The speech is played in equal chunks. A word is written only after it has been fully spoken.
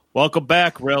Welcome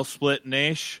back, Rail Split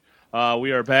Nation.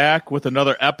 We are back with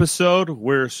another episode.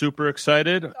 We're super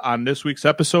excited. On this week's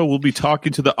episode, we'll be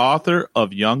talking to the author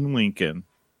of Young Lincoln.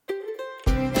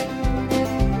 Now!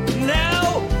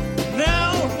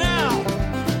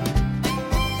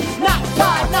 Not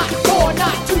five, not four,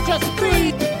 not two, just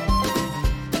three.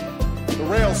 The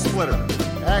Rail Splitter,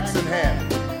 axe in hand,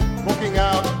 looking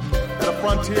out at a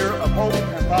frontier of hope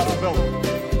and possibility.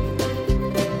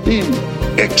 Being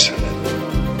excellent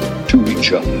to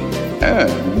each other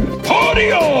and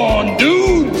party on,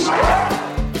 dudes!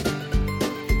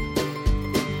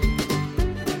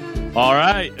 All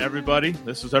right, everybody.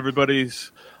 This is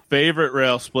everybody's favorite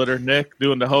Rail Splitter, Nick,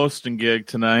 doing the hosting gig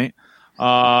tonight.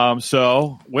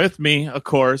 So with me, of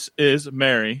course, is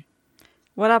Mary.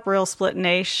 What up, Rail Split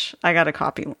Nation? I got to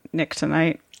copy Nick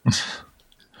tonight.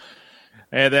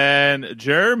 And then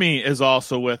Jeremy is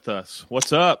also with us.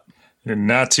 What's up?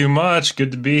 Not too much.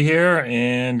 Good to be here.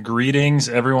 And greetings,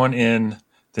 everyone in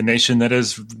the nation that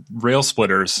is Rail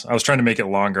Splitters. I was trying to make it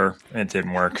longer. It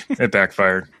didn't work. It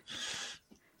backfired.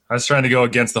 I was trying to go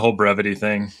against the whole brevity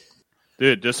thing.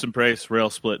 Dude, just embrace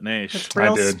Rail Split Nation. It's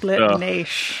Rail Split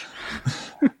Nation.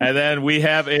 And then we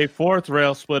have a fourth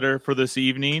Rail Splitter for this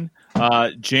evening.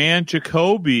 Jan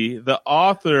Jacobi, the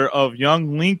author of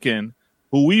Young Lincoln,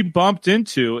 who we bumped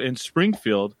into in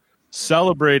Springfield,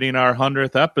 celebrating our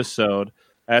 100th episode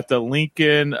at the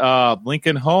Lincoln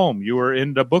home. You were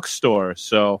in the bookstore.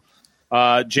 So,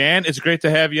 Jan, it's great to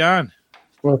have you on.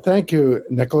 Well, thank you,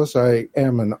 Nicholas. I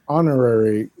am an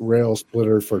honorary Rail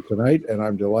Splitter for tonight, and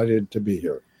I'm delighted to be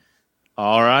here.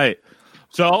 All right.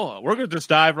 So we're going to just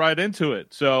dive right into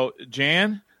it. So,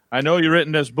 Jan, I know you've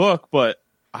written this book, but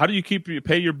how do you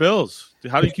pay your bills?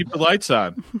 How do you keep the lights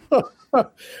on?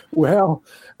 Well,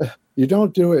 you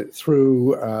don't do it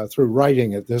through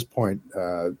writing at this point.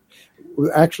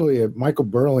 Actually, Michael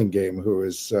Burlingame, who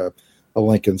is a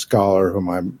Lincoln scholar whom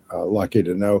I'm lucky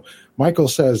to know, Michael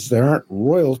says there aren't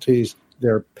royalties,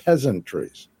 they're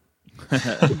peasantries.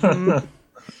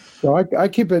 So I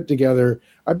keep it together.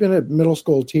 I've been a middle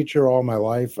school teacher all my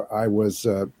life. I was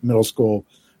a middle school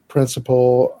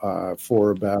principal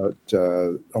for about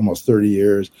almost 30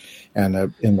 years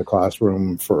and in the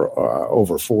classroom for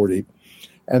over 40.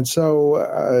 And so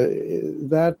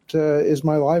that is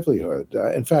my livelihood.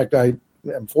 In fact, I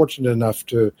am fortunate enough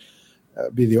to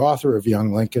be the author of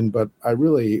Young Lincoln, but I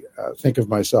really think of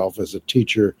myself as a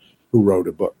teacher who wrote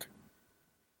a book.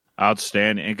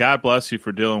 Outstanding. And God bless you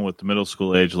for dealing with the middle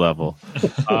school age level.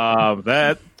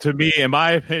 That, to me, in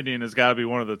my opinion, has got to be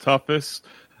one of the toughest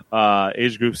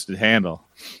age groups to handle.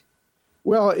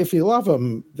 Well, if you love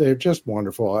them, they're just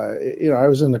wonderful. I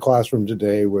was in the classroom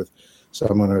today with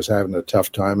someone who was having a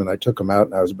tough time, and I took him out,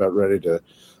 and I was about ready to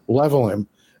level him.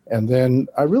 And then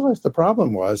I realized the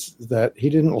problem was that he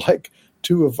didn't like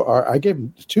I gave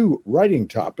him two writing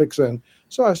topics, and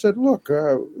so I said, look,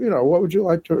 what would you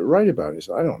like to write about? He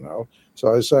said, I don't know.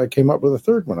 So I came up with a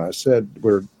third one. I said,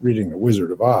 we're reading The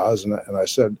Wizard of Oz, and I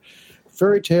said,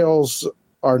 fairy tales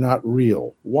are not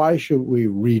real. Why should we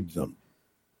read them?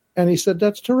 And he said,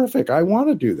 that's terrific. I want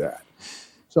to do that.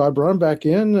 So I brought him back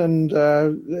in, and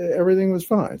everything was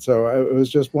fine. So it was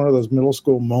just one of those middle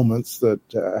school moments that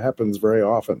happens very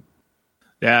often.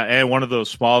 Yeah, and one of those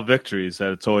small victories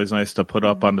that it's always nice to put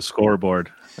up on the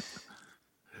scoreboard.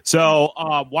 So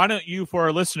why don't you, for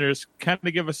our listeners, kind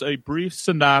of give us a brief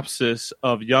synopsis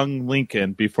of Young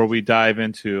Lincoln before we dive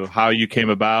into how you came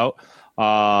about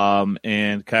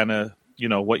and kind of,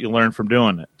 what you learned from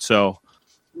doing it. So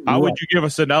how would you give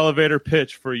us an elevator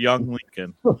pitch for Young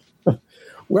Lincoln?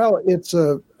 Well, it's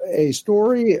a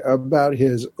story about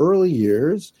his early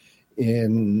years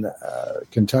in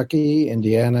Kentucky,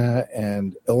 Indiana,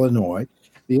 and Illinois.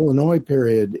 The Illinois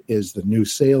period is the New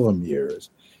Salem years.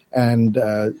 And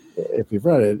if you've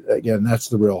read it, again, that's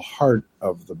the real heart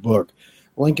of the book.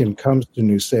 Lincoln comes to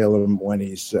New Salem when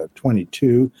he's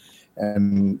 22,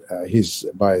 and he's,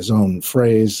 by his own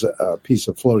phrase, a piece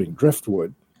of floating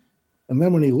driftwood. And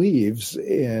then when he leaves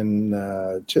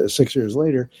 6 years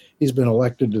later, he's been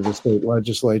elected to the state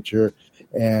legislature,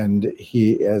 and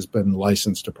he has been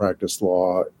licensed to practice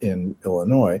law in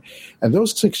Illinois. And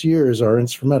those 6 years are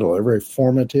instrumental. They're very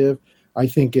formative. I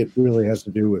think it really has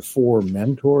to do with four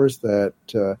mentors that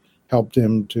helped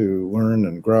him to learn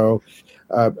and grow.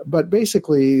 But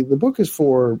basically, the book is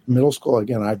for middle school.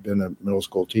 Again, I've been a middle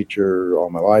school teacher all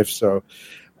my life, so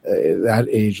that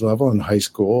age level in high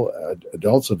school,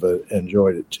 adults have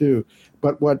enjoyed it too.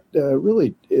 But what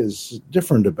really is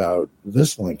different about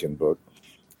this Lincoln book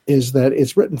is that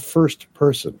it's written first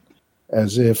person,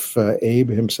 as if Abe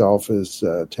himself is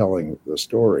telling the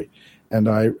story. And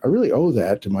I really owe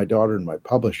that to my daughter and my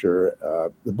publisher.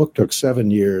 The book took 7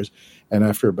 years, and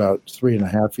after about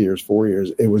 3.5 years, 4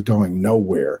 years, it was going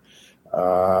nowhere.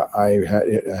 I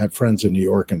had friends in New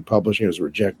York in publishing. It was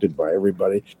rejected by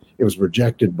everybody. It was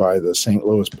rejected by the St.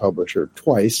 Louis publisher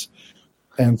twice.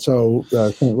 And so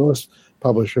the St. Louis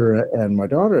publisher and my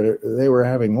daughter, they were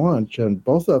having lunch, and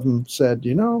both of them said,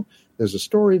 there's a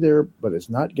story there, but it's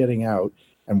not getting out.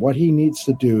 And what he needs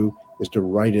to do is to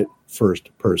write it first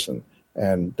person.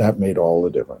 And that made all the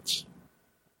difference.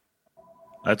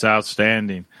 That's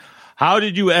outstanding. How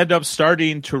did you end up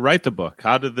starting to write the book?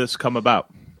 How did this come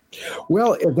about?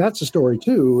 Well, that's a story,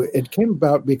 too. It came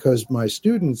about because my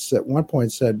students at one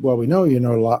point said, well, we know you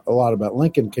know a lot about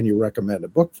Lincoln. Can you recommend a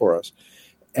book for us?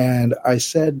 And I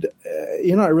said, I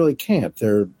really can't.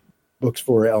 They're books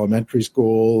for elementary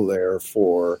school. They're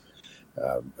for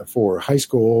high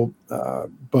school,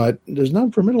 but there's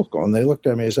none for middle school. And they looked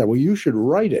at me and said, well, you should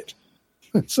write it.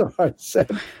 So I said,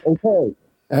 okay.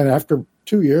 And after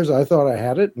 2 years, I thought I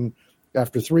had it. And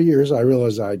after 3 years, I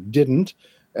realized I didn't.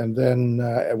 And then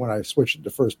when I switched it to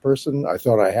first person, I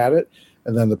thought I had it.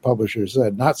 And then the publisher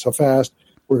said, not so fast.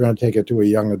 We're going to take it to a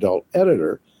young adult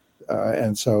editor.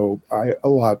 And so I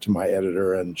owe a lot to my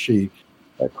editor, and she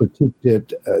critiqued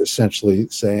it essentially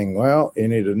saying, well, you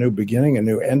need a new beginning, a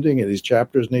new ending, and these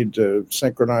chapters need to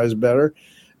synchronize better.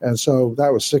 And so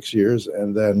that was 6 years.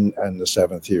 And then in the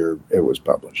 7th year, it was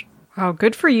published. Wow,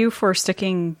 good for you for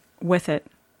sticking with it.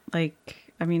 I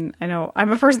know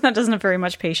I'm a person that doesn't have very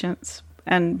much patience,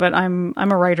 but I'm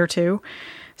a writer too.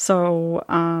 So,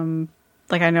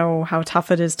 I know how tough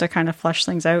it is to kind of flesh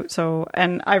things out. So,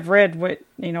 and I've read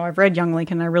Young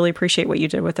Lincoln. I really appreciate what you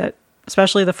did with it,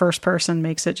 especially the first person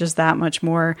makes it just that much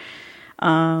more.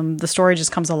 The story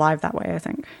just comes alive that way, I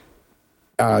think.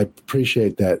 I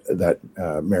appreciate that,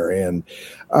 Mary. And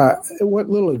what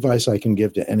little advice I can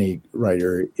give to any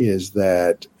writer is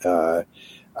that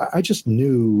I just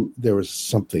knew there was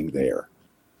something there.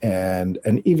 And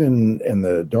even in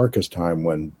the darkest time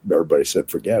when everybody said,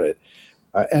 forget it.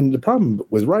 And the problem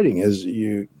with writing is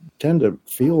you tend to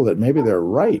feel that maybe they're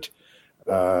right.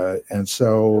 And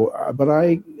so, but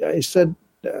I said,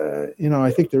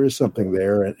 I think there is something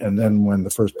there. And then when the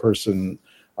first person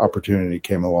opportunity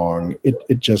came along,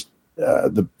 it just,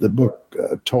 the book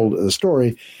told the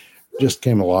story just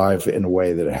came alive in a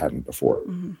way that it hadn't before.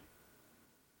 Mm-hmm.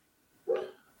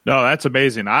 No, that's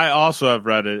amazing. I also have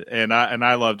read it, and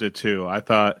I loved it too. I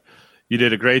thought you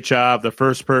did a great job. The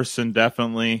first person,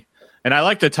 definitely. And I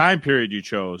like the time period you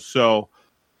chose. So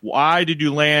why did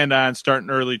you land on starting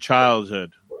early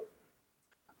childhood?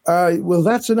 Well,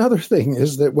 that's another thing,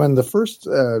 is that when the first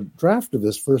draft of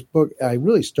this first book, I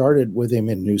really started with him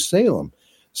in New Salem.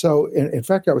 So, in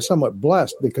fact, I was somewhat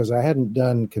blessed because I hadn't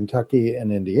done Kentucky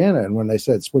and Indiana. And when they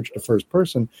said switch to first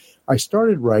person, I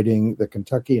started writing the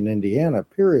Kentucky and Indiana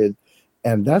period.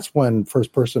 And that's when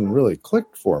first person really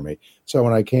clicked for me. So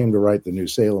when I came to write the New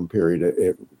Salem period,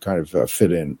 it kind of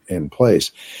fit in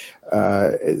place.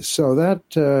 So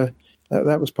that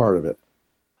was part of it.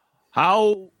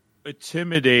 How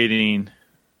intimidating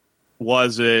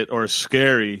was it, or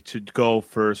scary, to go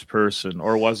first person,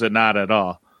 or was it not at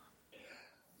all?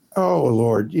 Oh,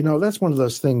 Lord. That's one of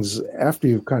those things after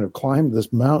you've kind of climbed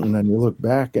this mountain and you look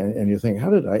back and you think, how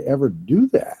did I ever do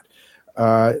that?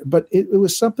 But it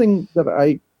was something that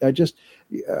I just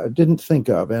didn't think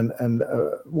of. And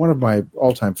one of my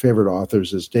all-time favorite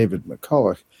authors is David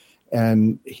McCullough.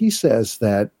 And he says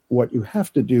that what you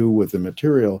have to do with the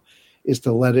material is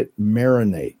to let it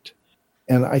marinate.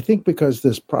 And I think because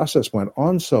this process went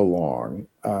on so long,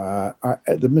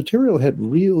 the material had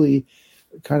really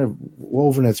kind of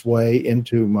woven its way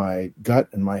into my gut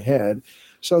and my head,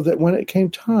 so that when it came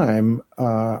time,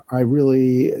 I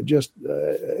really just,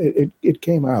 it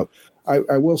came out.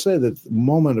 I will say that the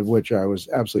moment of which I was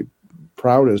absolutely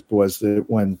proudest was that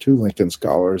when two Lincoln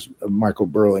scholars, Michael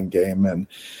Burlingame and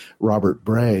Robert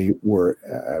Bray,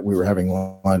 we were having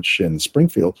lunch in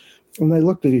Springfield, and they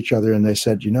looked at each other and they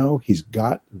said, he's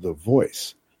got the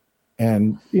voice.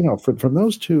 And, from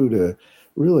those two to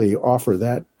really offer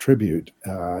that tribute,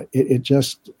 it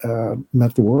just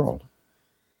meant the world.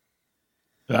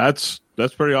 That's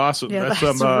pretty awesome. Yeah,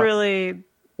 that's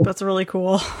really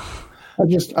cool. I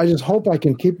just hope I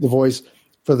can keep the voice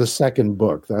for the second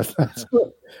book. That's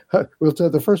we'll tell.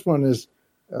 The first one is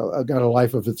got a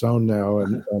life of its own now,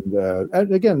 and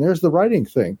again, there's the writing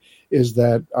thing. Is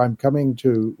that I'm coming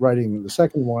to writing the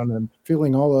second one and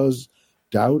feeling all those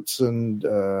doubts and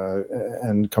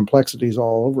complexities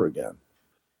all over again.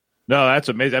 No, that's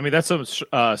amazing. I mean, that's some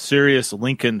serious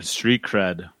Lincoln street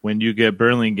cred when you get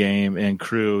Burlingame and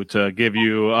crew to give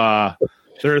you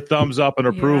Their thumbs up and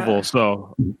approval. Yeah.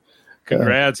 So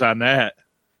congrats on that.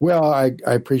 Well, I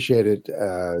appreciate it,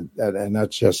 and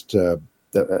that's just a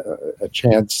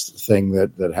chance thing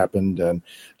that happened. And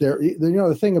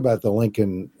the thing about the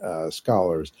Lincoln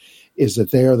scholars is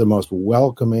that they are the most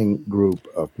welcoming group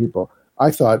of people. I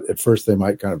thought at first they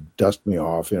might kind of dust me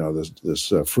off,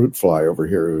 this fruit fly over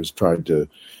here who's tried to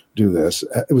do this.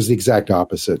 It was the exact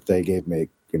opposite. They gave me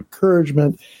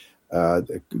encouragement,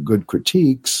 good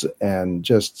critiques, and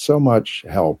just so much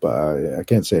help. I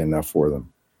can't say enough for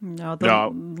them. No, the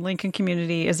Lincoln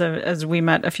community is as we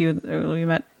met a few of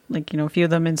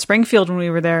them in Springfield when we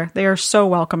were there. They are so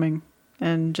welcoming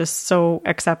and just so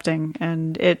accepting.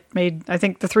 And it made, I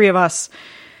think the three of us,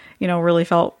 really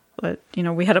felt that,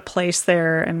 we had a place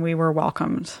there and we were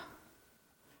welcomed.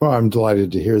 Well, I'm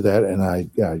delighted to hear that. And I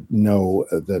know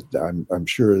that I'm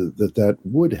sure that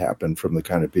would happen from the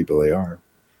kind of people they are.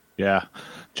 Yeah.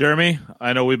 Jeremy,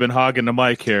 I know we've been hogging the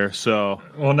mic here, so.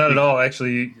 Well, not at all.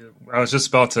 Actually, I was just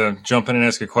about to jump in and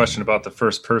ask a question about the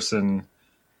first person,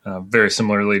 very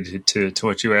similarly to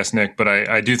what you asked, Nick. But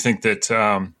I do think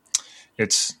that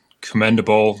it's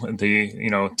commendable.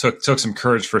 Took some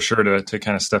courage for sure to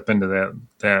kind of step into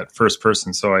that first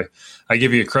person. So I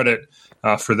give you credit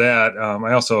for that.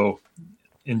 I also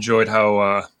enjoyed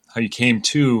how you came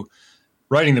to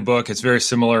writing the book. It's very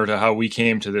similar to how we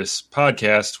came to this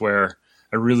podcast, where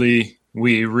we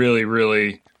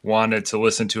really wanted to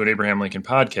listen to an Abraham Lincoln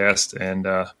podcast, and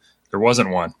there wasn't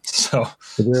one. So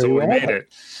we made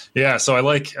it. Yeah. So I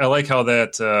like how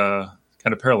that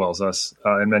kind of parallels us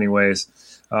in many ways.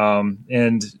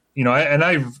 And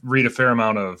I read a fair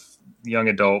amount of young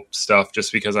adult stuff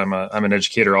just because I'm an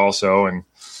educator also, and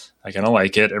I kind of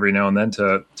like it every now and then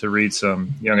to read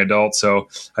some young adult. So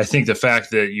I think the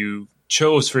fact that you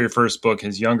chose for your first book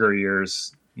his younger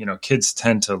years, kids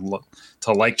tend to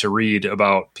like to read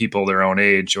about people their own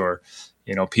age, or,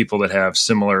 people that have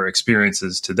similar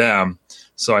experiences to them.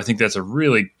 So I think that's a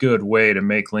really good way to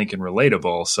make Lincoln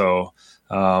relatable. So,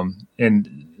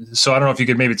 and so I don't know if you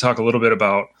could maybe talk a little bit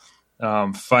about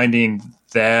finding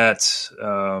that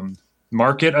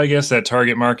market, I guess, that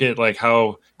target market, like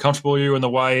how comfortable you in the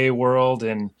YA world,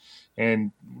 and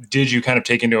did you kind of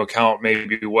take into account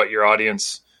maybe what your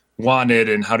audience wanted,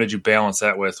 and how did you balance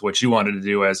that with what you wanted to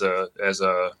do as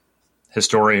a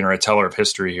historian or a teller of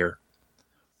history here?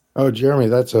 Oh, Jeremy,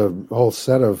 that's a whole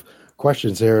set of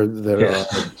questions there that are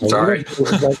sorry.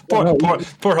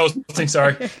 Poor hosting.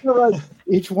 Sorry.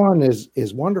 Each one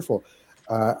is wonderful.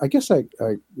 I guess I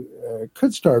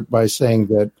could start by saying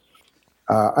that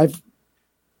I'm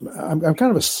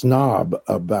kind of a snob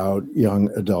about young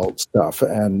adult stuff,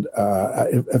 and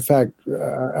in fact,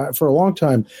 for a long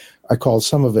time, I called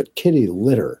some of it kiddie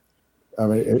litter. I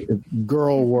mean,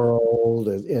 girl world.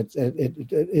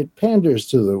 It panders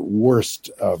to the worst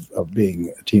of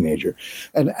being a teenager.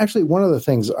 And actually, one of the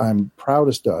things I'm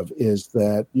proudest of is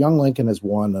that Young Lincoln has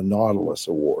won a Nautilus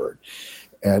Award,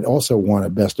 and also won a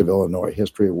Best of Illinois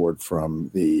History Award from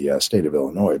the state of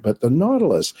Illinois. But the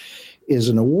Nautilus is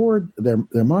an award. Their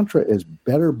mantra is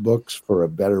 "Better Books for a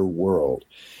Better World."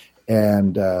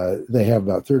 And they have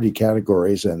about 30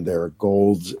 categories, and there are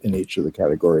golds in each of the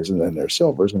categories, and then there are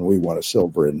silvers, and we won a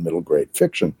silver in middle grade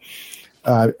fiction.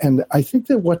 And I think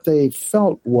that what they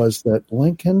felt was that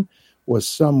Lincoln was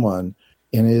someone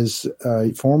in his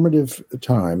formative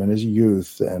time, in his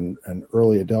youth and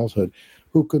early adulthood,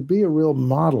 who could be a real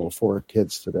model for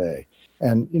kids today.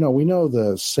 And, we know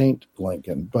the Saint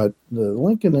Lincoln, but the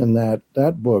Lincoln in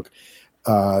that book,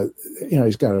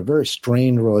 he's got a very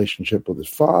strained relationship with his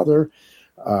father.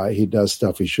 He does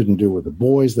stuff he shouldn't do with the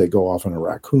boys. They go off on a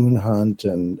raccoon hunt,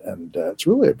 and it's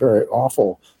really a very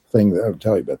awful thing. I'll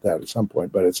tell you about that at some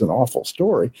point, but it's an awful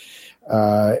story.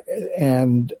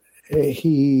 And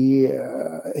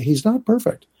he's not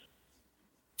perfect.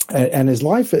 And his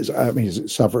life is, he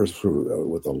suffers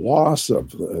with the loss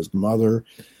of his mother,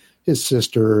 his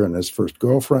sister, and his first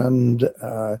girlfriend.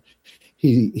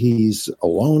 He's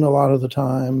alone a lot of the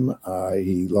time.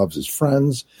 He loves his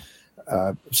friends.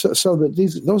 So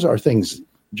that those are things,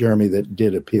 Jeremy, that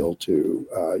did appeal to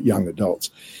young adults.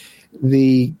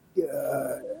 I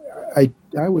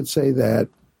would say that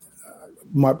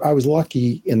I was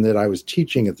lucky in that I was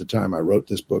teaching at the time I wrote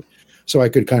this book, so I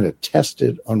could kind of test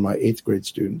it on my 8th grade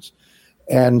students.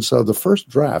 And so the first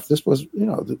draft, this was,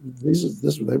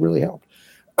 they really helped.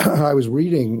 I was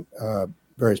reading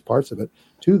various parts of it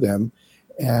to them.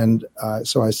 And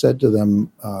so I said to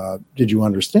them, did you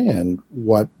understand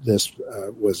what this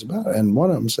was about? And one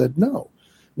of them said, no,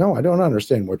 I don't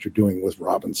understand what you're doing with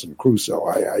Robinson Crusoe.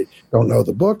 I don't know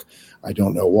the book. I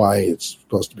don't know why it's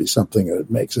supposed to be something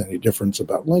that makes any difference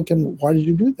about Lincoln. Why did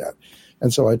you do that?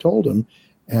 And so I told him,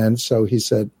 and so he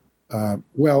said,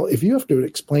 well, if you have to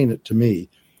explain it to me,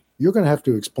 you're going to have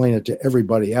to explain it to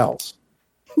everybody else.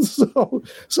 So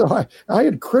I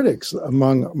had critics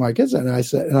among my kids, and I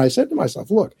said to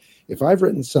myself, look, if I've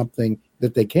written something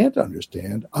that they can't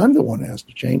understand, I'm the one who has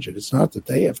to change it. It's not that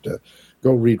they have to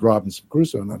go read Robinson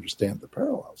Crusoe and understand the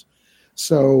parallels.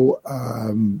 So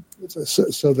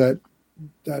that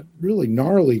really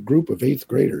gnarly group of eighth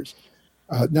graders,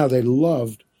 now they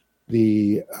loved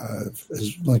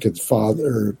Lincoln's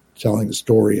father telling the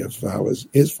story of how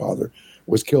his father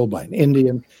was killed by an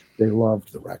Indian. They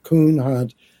loved the raccoon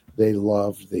hunt. They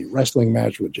loved the wrestling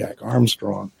match with Jack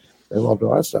Armstrong. They loved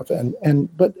all that stuff.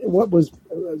 But what was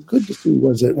good to see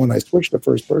was that when I switched to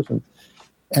first person,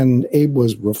 and Abe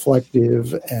was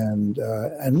reflective and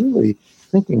really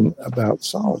thinking about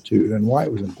solitude and why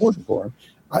it was important for him,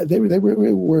 they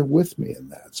were with me in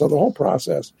that. So the whole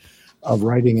process of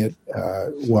writing it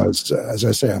was, as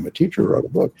I say, I'm a teacher who wrote a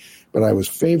book, but I was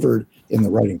favored in the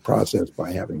writing process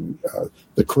by having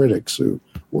the critics who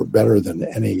were better than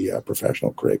any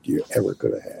professional critic you ever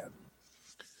could have had.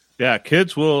 Yeah,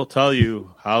 kids will tell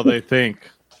you how they think,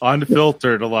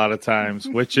 unfiltered a lot of times,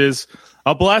 which is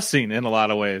a blessing in a lot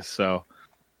of ways. So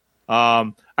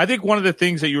I think one of the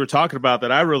things that you were talking about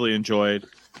that I really enjoyed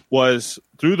was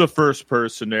through the first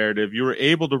person narrative, you were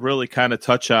able to really kind of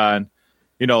touch on,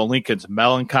 Lincoln's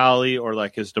melancholy or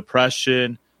like his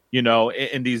depression,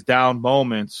 in these down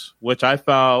moments, which I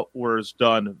found was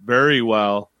done very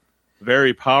well,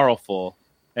 very powerful.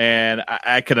 And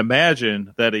I can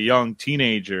imagine that a young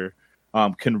teenager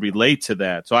can relate to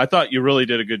that. So I thought you really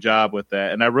did a good job with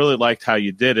that. And I really liked how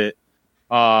you did it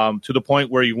to the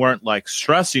point where you weren't like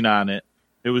stressing on it.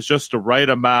 It was just the right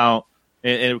amount.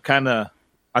 And it kind of,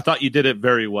 I thought you did it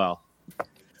very well.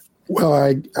 Well,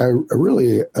 I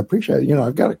really appreciate it.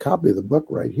 I've got a copy of the book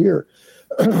right here.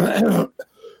 Excuse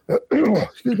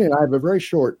me. I have a very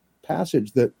short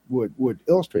passage that would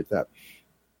illustrate that.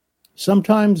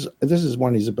 Sometimes, this is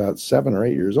when he's about 7 or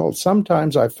 8 years old,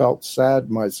 sometimes I felt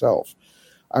sad myself.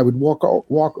 I would walk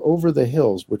over the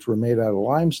hills, which were made out of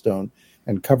limestone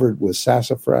and covered with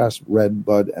sassafras,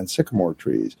 redbud, and sycamore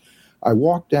trees. I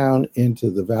walked down into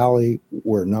the valley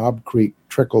where Knob Creek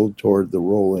trickled toward the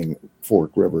rolling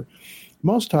Fork River.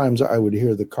 Most times I would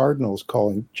hear the cardinals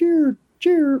calling cheer,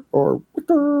 cheer, or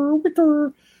wicker,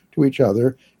 wicker to each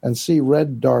other and see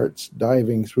red darts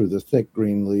diving through the thick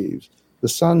green leaves. The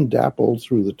sun dappled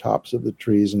through the tops of the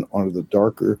trees and onto the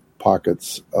darker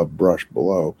pockets of brush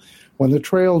below. When the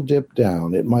trail dipped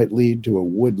down, it might lead to a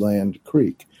woodland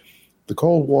creek. The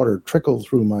cold water trickled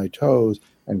through my toes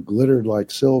and glittered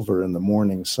like silver in the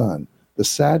morning sun. The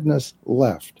sadness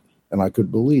left, and I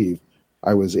could believe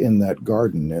I was in that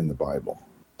garden in the Bible.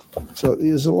 So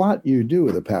there's a lot you do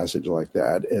with a passage like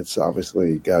that. It's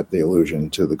obviously got the allusion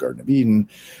to the Garden of Eden,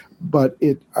 but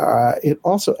it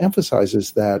also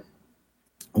emphasizes that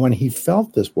when he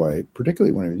felt this way,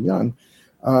 particularly when he was young,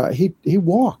 he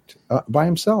walked by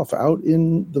himself out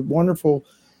in the wonderful,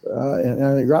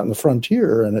 and you're out in the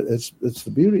frontier, and it's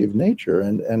the beauty of nature,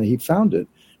 and he found it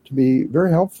to be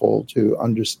very helpful to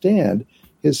understand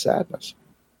his sadness.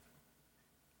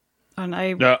 And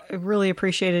I really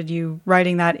appreciated you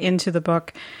writing that into the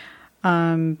book,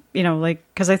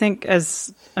 because I think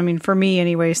for me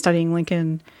anyway, studying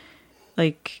Lincoln,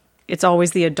 it's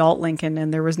always the adult Lincoln,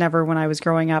 and there was never, when I was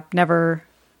growing up, never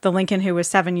the Lincoln who was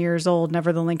 7 years old,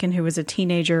 never the Lincoln who was a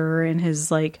teenager in his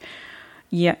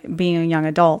being a young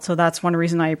adult. So that's one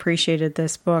reason I appreciated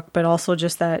this book, but also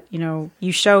just that,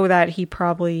 you show that he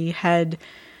probably had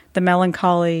the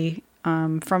melancholy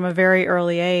from a very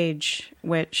early age,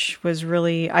 which was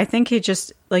really, I think he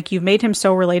just, you've made him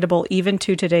so relatable even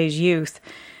to today's youth.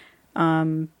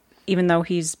 Even though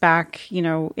he's back,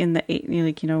 in the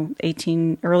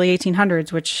early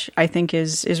 1800s, which I think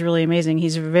is really amazing.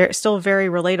 He's still very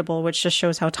relatable, which just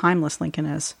shows how timeless Lincoln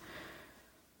is.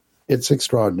 It's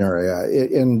extraordinary.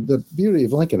 And the beauty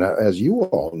of Lincoln, as you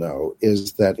all know,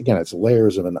 is that, again, it's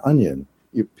layers of an onion.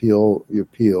 You peel, you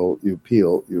peel, you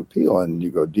peel, you peel, and you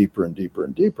go deeper and deeper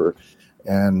and deeper.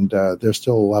 And there's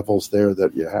still levels there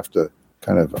that you have to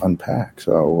kind of unpack.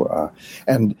 So,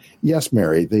 and yes,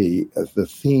 Mary, the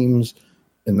themes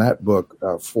in that book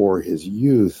for his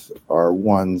youth are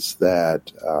ones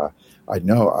that I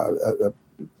know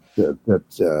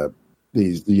that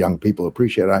the young people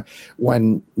appreciate.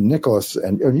 When Nicholas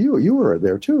and you were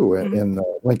there too in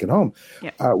Lincoln Home,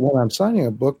 yeah. When I'm signing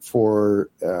a book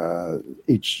for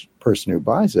each person who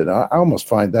buys it, I almost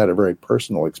find that a very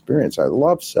personal experience. I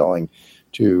love selling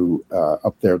to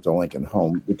up there at the Lincoln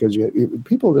Home because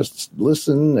people just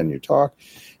listen and you talk,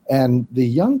 and the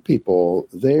young people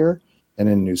there and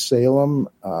in New Salem,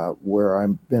 where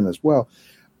I've been as well,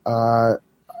 I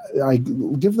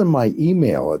give them my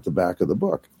email at the back of the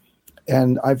book.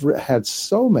 And I've had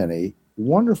so many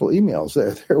wonderful emails.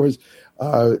 There was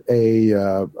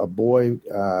a boy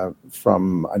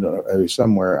from, I don't know,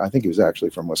 somewhere, I think he was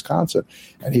actually from Wisconsin,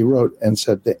 and he wrote and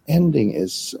said, the ending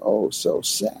is so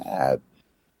sad.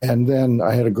 And then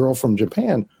I had a girl from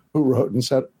Japan who wrote and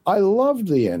said, I loved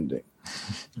the ending.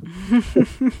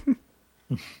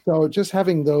 So just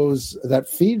having that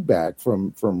feedback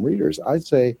from readers, I'd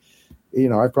say,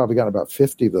 I've probably got about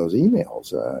 50 of those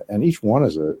emails, and each one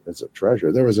is a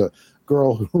treasure. There was a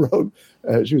girl who wrote,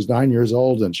 she was 9 years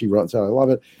old, and she wrote and said, I love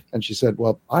it. And she said,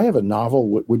 well, I have a novel.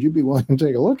 Would you be willing to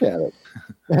take a look at it?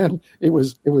 And it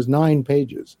was 9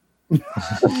 pages. But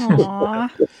I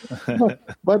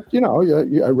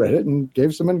read it and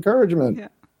gave some encouragement. Yeah.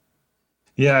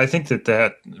 Yeah, I think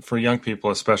that for young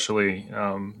people especially,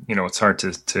 it's hard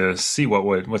to see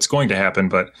what's going to happen.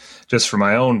 But just from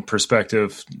my own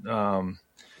perspective,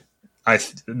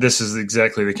 this is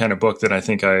exactly the kind of book that I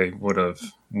think I would have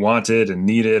wanted and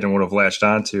needed and would have latched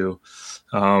onto.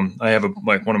 I have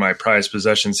one of my prized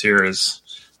possessions here is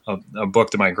a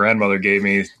book that my grandmother gave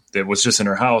me that was just in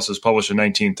her house. It was published in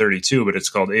 1932, but it's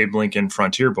called Abe Lincoln,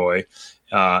 Frontier Boy.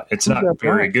 It's not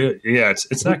very good. Yeah,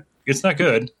 it's not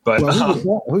good, but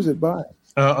who's it by?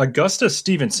 Augustus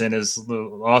Stevenson is the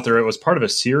author. It was part of a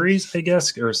series, I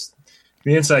guess, or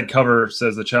the inside cover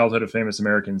says the Childhood of Famous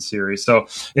Americans series. So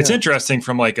it's interesting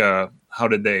from how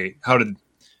did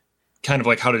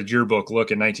your book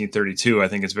look in 1932? I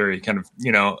think it's very kind of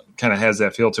has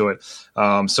that feel to it.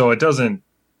 So it doesn't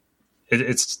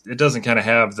kind of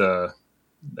have the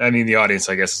audience,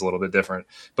 I guess, is a little bit different,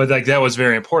 but that was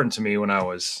very important to me when I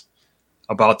was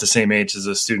about the same age as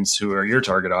the students who are your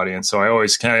target audience. So I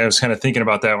was kind of thinking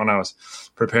about that when I was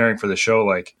preparing for the show.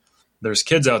 Like, there's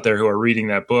kids out there who are reading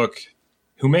that book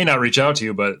who may not reach out to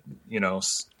you, but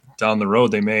down the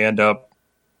road, they may end up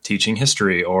teaching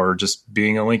history or just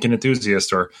being a Lincoln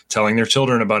enthusiast or telling their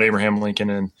children about Abraham Lincoln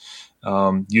and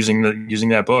using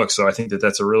that book. So I think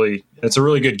that's a really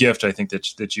good gift. I think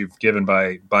that you've given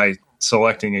by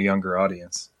selecting a younger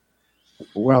audience.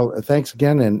 Well, thanks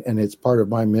again, and it's part of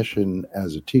my mission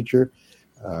as a teacher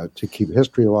to keep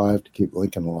history alive, to keep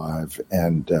Lincoln alive,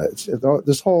 and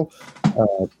this whole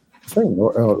thing,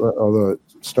 although it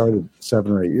started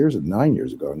 7 or 8 years and 9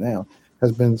 years ago now,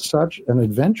 has been such an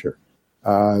adventure,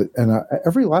 and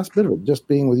every last bit of it, just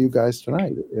being with you guys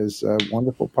tonight, is a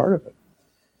wonderful part of it.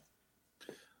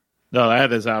 No,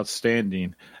 that is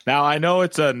outstanding. Now, I know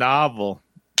it's a novel,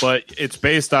 but it's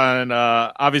based on,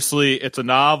 obviously, it's a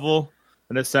novel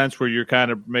in a sense where you're kind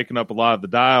of making up a lot of the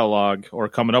dialogue or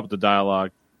coming up with the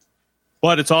dialogue,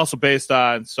 but it's also based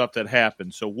on stuff that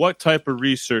happened. So what type of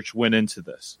research went into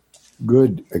this?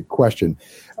 Good question.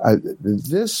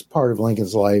 This part of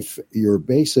Lincoln's life, your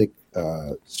basic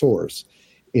source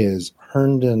is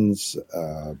Herndon's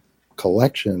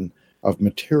collection of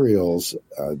materials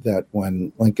that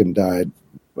when Lincoln died,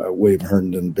 William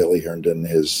Herndon, Billy Herndon,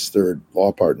 his third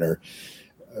law partner,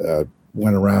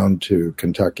 went around to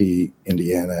Kentucky,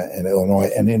 Indiana, and Illinois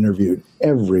and interviewed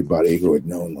everybody who had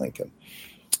known Lincoln.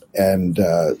 And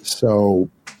so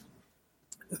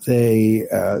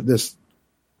this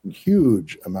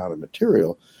huge amount of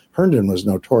material, Herndon was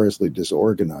notoriously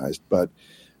disorganized, but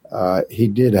he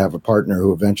did have a partner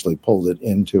who eventually pulled it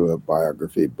into a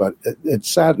biography, but it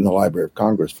sat in the Library of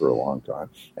Congress for a long time,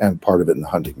 and part of it in the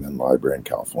Huntington Library in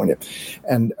California.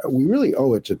 And we really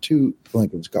owe it to two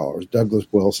Lincoln scholars, Douglas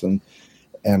Wilson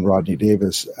and Rodney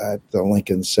Davis, at the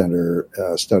Lincoln Center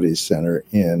Studies Center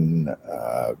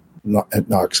at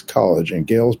Knox College in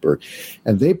Galesburg.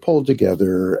 And they pulled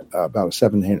together about a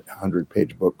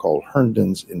 700-page book called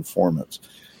Herndon's Informants.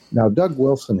 Now, Doug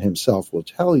Wilson himself will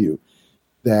tell you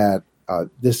that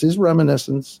this is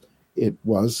reminiscence. It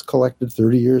was collected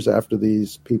 30 years after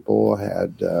these people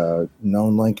had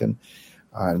known Lincoln,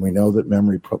 and we know that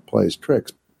memory plays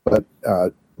tricks. But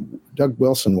Doug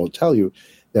Wilson will tell you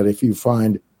that if you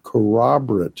find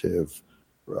corroborative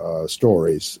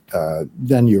stories,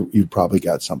 then you've probably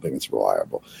got something that's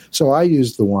reliable. So I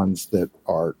use the ones that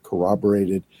are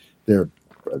corroborated. They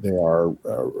are,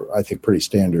 I think, pretty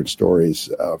standard stories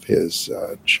of his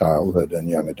childhood and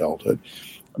young adulthood.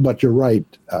 But you're right,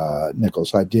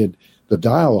 Nicholas. I did the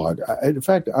dialogue. In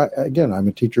fact, I'm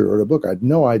a teacher who wrote a book. I had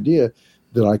no idea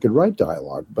that I could write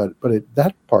dialogue, but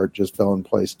that part just fell in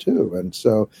place too. And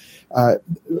so,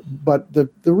 but the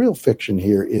real fiction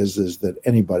here is that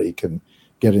anybody can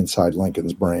get inside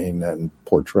Lincoln's brain and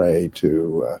portray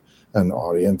to an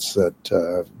audience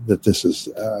that this is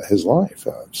his life.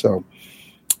 So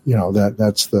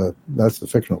that's the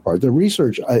fictional part. The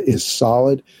research is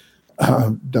solid.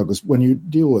 Douglas, when you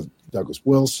deal with Douglas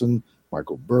Wilson,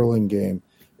 Michael Burlingame,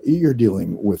 you're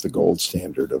dealing with the gold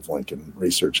standard of Lincoln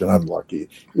research, and I'm lucky.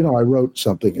 I wrote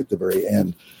something at the very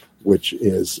end, which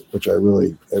it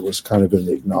was kind of in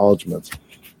the acknowledgments,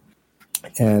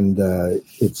 and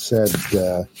it said,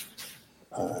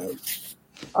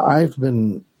 I've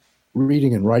been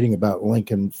reading and writing about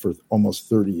Lincoln for almost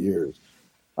 30 years.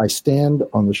 I stand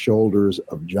on the shoulders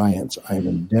of giants. I am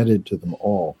indebted to them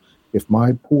all. If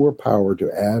my poor power to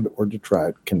add or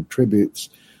detract contributes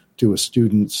to a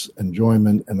student's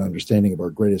enjoyment and understanding of our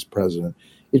greatest president,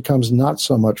 it comes not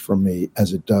so much from me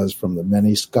as it does from the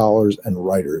many scholars and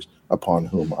writers upon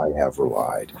whom I have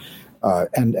relied.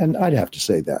 And I'd have to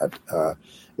say that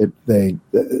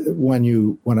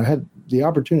when I had the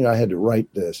opportunity I had to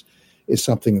write this is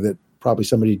something that probably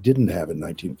somebody didn't have in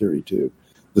 1932.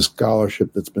 The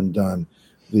scholarship that's been done,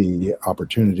 the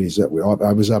opportunities that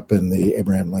I was up in the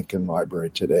Abraham Lincoln Library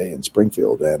today in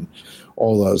Springfield, and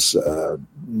all those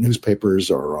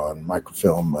newspapers are on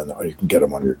microfilm, and you can get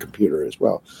them on your computer as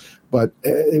well. But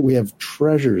we have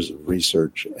treasures of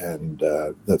research and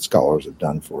that scholars have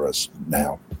done for us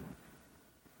now.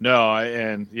 No,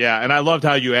 and I loved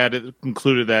how you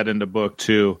included that in the book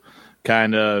too.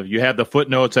 Kind of, you had the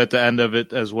footnotes at the end of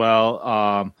it as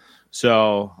well.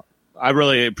 So I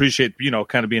really appreciate,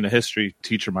 kind of being a history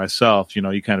teacher myself. You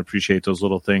kind of appreciate those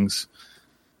little things.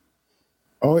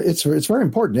 Oh, it's very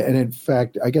important. And in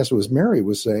fact, I guess it was Mary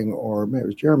was saying, or maybe it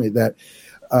was Jeremy, that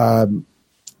in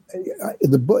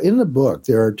the book,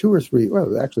 there are two or three,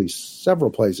 well, actually several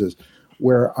places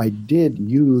where I did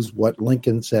use what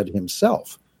Lincoln said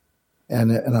himself.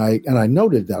 And I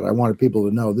noted that. I wanted people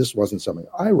to know this wasn't something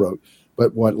I wrote,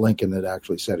 but what Lincoln had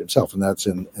actually said himself, and that's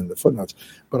in the footnotes.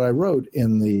 But I wrote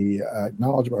in the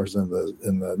acknowledgments, in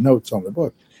the notes on the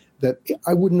book, that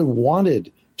I wouldn't have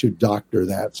wanted to doctor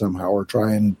that somehow or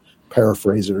try and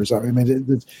paraphrase it or something. I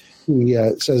mean, he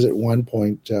says at one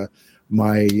point,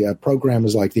 my program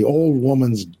is like the old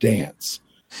woman's dance.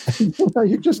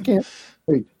 You just can't.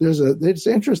 It's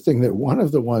interesting that one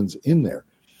of the ones in there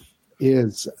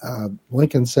is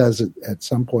Lincoln says at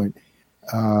some point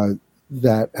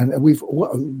that,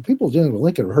 and people dealing with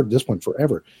Lincoln have heard this one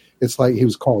forever. It's like he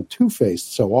was called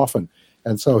two-faced so often.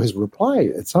 And so his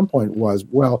reply at some point was,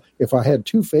 well, if I had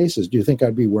two faces, do you think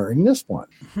I'd be wearing this one?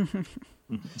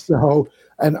 So,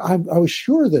 and I was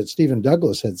sure that Stephen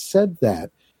Douglas had said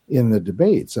that in the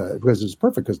debates because it's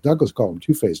perfect because Douglas called him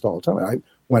two-faced all the time. I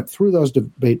went through those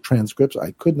debate transcripts.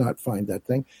 I could not find that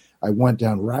thing. I went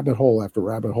down rabbit hole after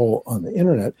rabbit hole on the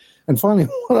internet. And finally,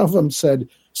 one of them said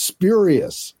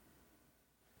spurious,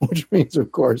 which means,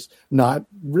 of course, not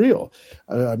real,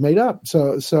 made up.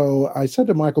 So I said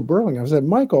to Michael Burling, I said,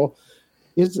 Michael,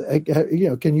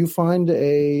 can you find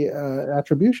a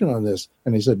attribution on this?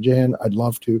 And he said, Jan, I'd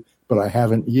love to, but I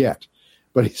haven't yet.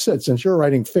 But he said, since you're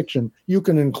writing fiction, you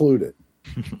can include it.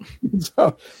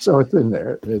 so it's in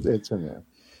there. It's in there.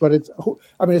 But it's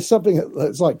something.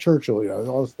 It's like Churchill.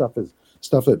 All this stuff is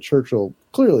stuff that Churchill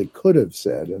clearly could have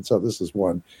said, and so this is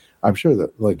one I'm sure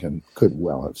that Lincoln could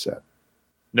well have said.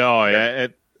 No,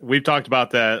 we've talked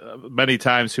about that many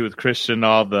times too with Christian,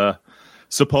 all the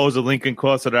supposed Lincoln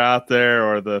quotes that are out there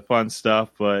or the fun stuff.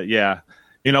 But yeah,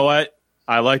 you know what?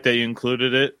 I like that you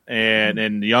included it, and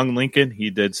in young Lincoln, he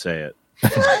did say it.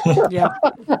 Yeah,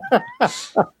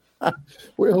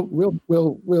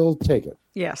 we'll take it.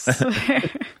 Yes.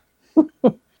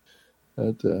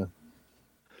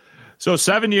 So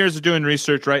 7 years of doing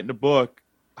research, writing a book.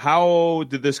 How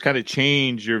did this kind of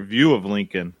change your view of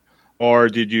Lincoln? Or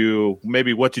what did you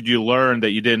learn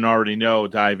that you didn't already know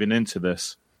diving into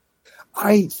this?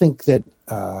 I think that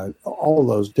all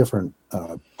those different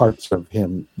parts of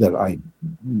him that I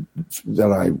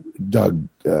dug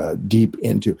deep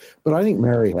into, but I think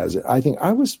Mary has it. I think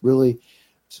I was really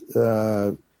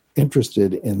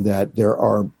interested in that there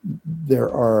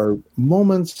are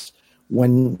moments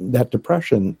when that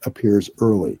depression appears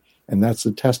early, and that's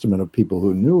the testament of people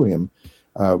who knew him.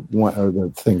 One of the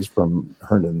things from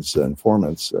Herndon's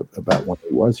informants about when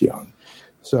he was young.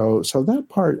 So that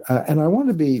part, and I want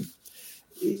to be.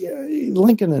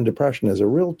 Lincoln and depression is a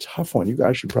real tough one. You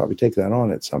guys should probably take that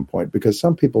on at some point because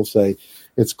some people say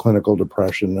it's clinical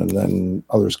depression, and then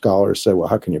other scholars say, "Well,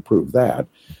 how can you prove that?"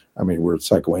 I mean, we're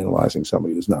psychoanalyzing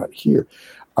somebody who's not here.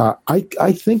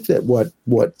 I think that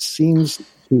what seems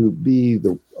to be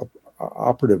the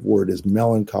operative word is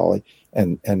melancholy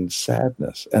and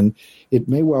sadness, and it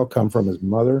may well come from his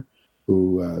mother,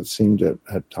 who seemed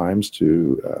at times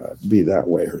to be that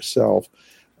way herself.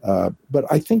 But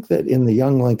I think that in the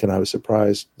young Lincoln, I was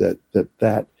surprised that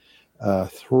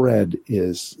thread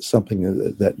is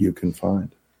something that you can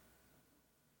find.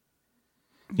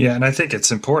 Yeah, and I think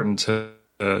it's important to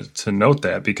note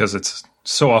that, because it's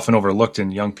so often overlooked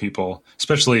in young people,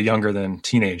 especially younger than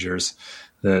teenagers,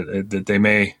 that they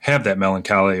may have that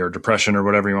melancholy or depression or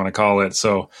whatever you want to call it.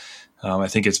 So I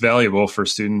think it's valuable for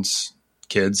students,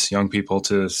 kids, young people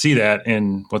to see that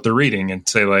in what they're reading and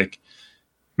say, like,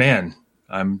 man,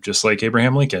 I'm just like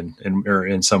Abraham Lincoln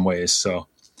in some ways. So,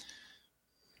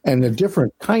 and a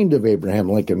different kind of Abraham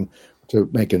Lincoln, to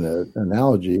make an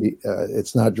analogy,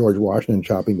 it's not George Washington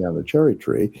chopping down the cherry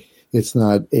tree. It's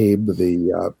not Abe,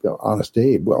 the honest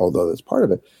Abe, well, although that's part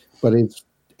of it. But it's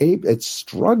Abe. It's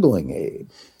struggling Abe.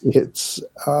 It's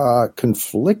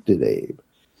conflicted Abe.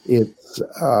 It's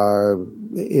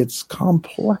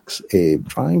complex Abe,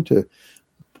 trying to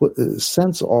put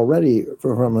sense already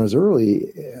from his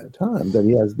early time that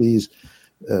he has these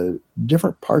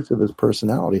different parts of his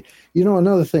personality. You know,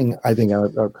 another thing, I think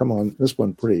I'll come on this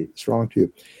one pretty strong to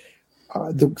you.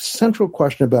 The central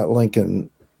question about Lincoln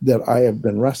that I have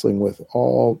been wrestling with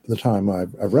all the time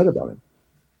I've read about him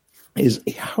is,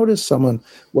 how does someone,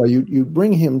 well, you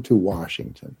bring him to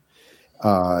Washington,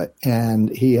 and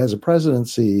he has a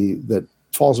presidency that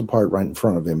falls apart right in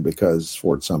front of him because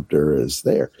Fort Sumter is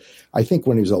there. I think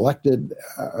when he was elected,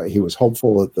 he was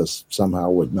hopeful that this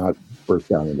somehow would not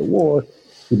burst out into war.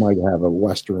 He might have a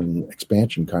Western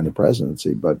expansion kind of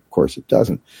presidency, but of course it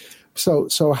doesn't.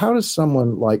 So how does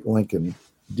someone like Lincoln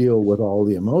deal with all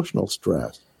the emotional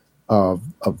stress of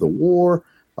the war,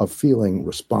 of feeling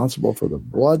responsible for the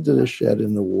blood that is shed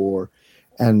in the war,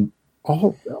 and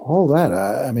all that?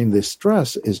 I mean, the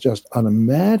stress is just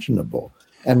unimaginable.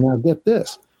 And now get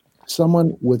this,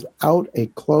 someone without a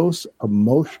close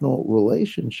emotional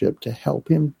relationship to help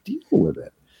him deal with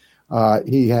it.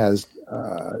 He has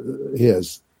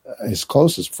his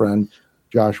closest friend,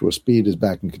 Joshua Speed, is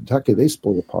back in Kentucky. They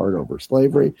split apart over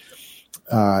slavery.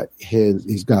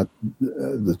 He's got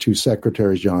the two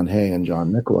secretaries, John Hay and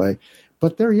John Nicolay,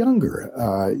 but they're younger.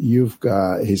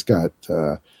 He's got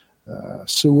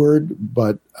Seward,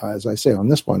 but as I say on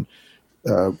this one,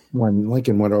 when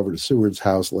Lincoln went over to Seward's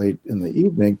house late in the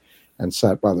evening and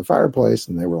sat by the fireplace,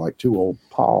 and they were like two old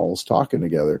pals talking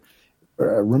together.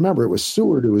 Remember, it was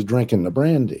Seward who was drinking the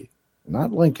brandy,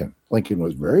 not Lincoln. Lincoln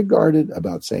was very guarded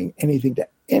about saying anything to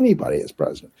anybody as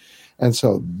president. And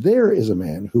so there is a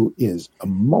man who is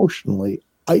emotionally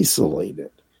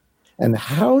isolated. And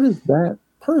how does that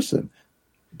person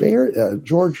bear?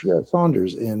 George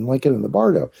Saunders in Lincoln and the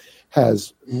Bardo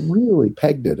has really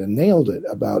pegged it and nailed it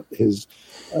about his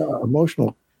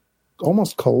emotional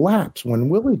almost collapse when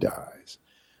Willie dies.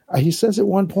 He says at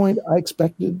one point, I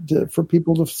expected for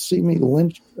people to see me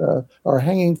lynched or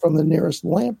hanging from the nearest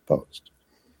lamppost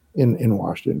in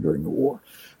Washington during the war.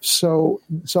 So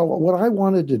what I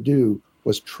wanted to do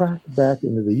was track back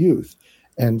into the youth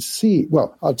and see,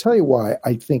 well, I'll tell you why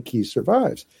I think he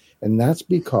survives. And that's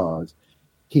because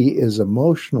he is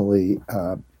emotionally,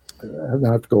 I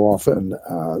have to go off in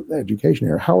education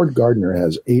here. Howard Gardner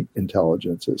has 8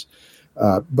 intelligences.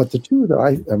 But the two that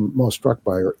I am most struck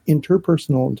by are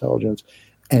interpersonal intelligence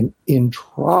and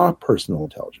intrapersonal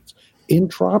intelligence.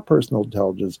 Intrapersonal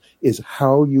intelligence is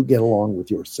how you get along with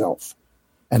yourself.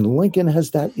 And Lincoln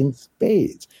has that in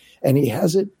spades. And he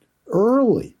has it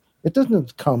early. It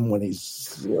doesn't come when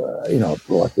he's,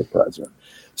 elected president.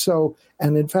 So,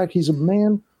 and in fact, he's a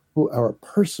man or a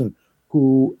person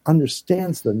who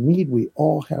understands the need we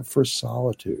all have for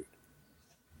solitude.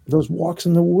 Those walks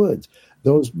in the woods,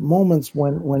 those moments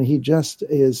when he just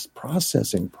is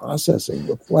processing,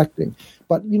 reflecting.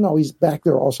 But, he's back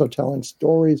there also telling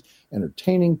stories,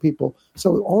 entertaining people.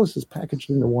 So all this is packaged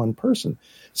into one person.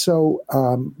 So,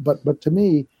 but to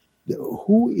me,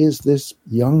 who is this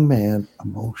young man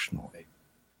emotionally?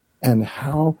 And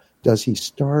how does he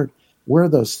start? Where are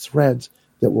those threads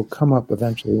that will come up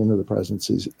eventually into the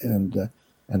presidencies and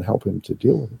help him to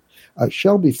deal with it?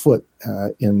 Shelby Foote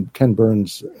in Ken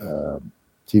Burns'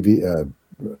 TV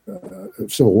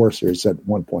Civil War series said at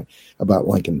one point about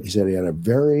Lincoln, he said he had a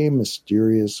very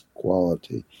mysterious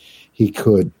quality. He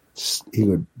could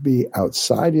be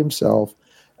outside himself,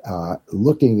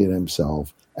 looking at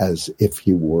himself as if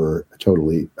he were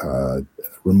totally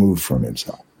removed from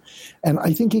himself. And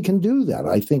I think he can do that.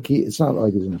 I think it's not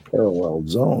like he's in a parallel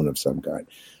zone of some kind,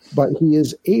 but he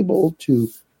is able to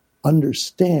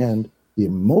understand the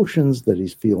emotions that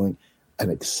he's feeling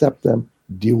and accept them,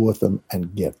 deal with them,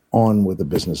 and get on with the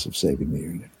business of saving the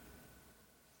Union.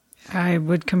 I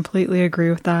would completely agree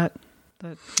with that.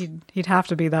 That he'd have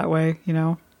to be that way,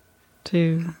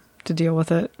 to deal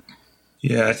with it.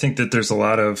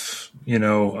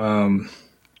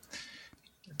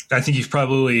 I think you've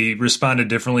probably responded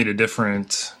differently to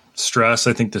different stress.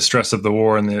 I think the stress of the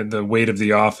war and the weight of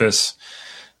the office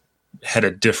had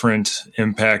a different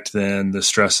impact than the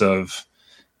stress of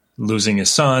losing his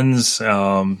sons,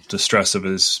 the stress of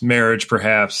his marriage,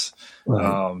 perhaps.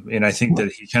 Right. And I think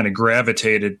that he kind of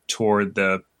gravitated toward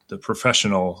the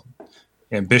professional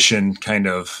ambition kind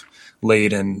of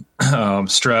laden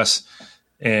stress.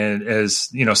 And as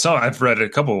you know, I've read a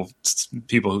couple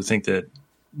people who think that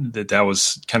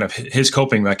was kind of his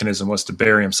coping mechanism was to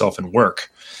bury himself in work.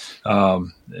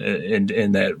 And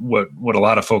that what a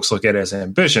lot of folks look at as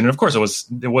ambition, and of course it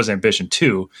was ambition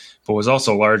too, but was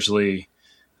also largely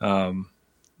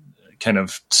kind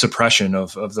of suppression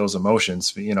of those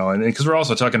emotions, you know, and because we're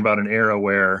also talking about an era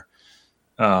where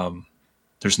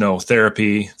there's no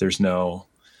therapy, there's no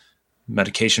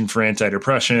medication for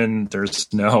antidepressant,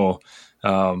 there's no,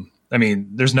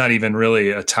 there's not even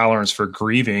really a tolerance for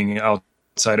grieving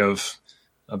outside of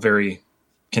a very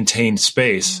contained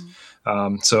space.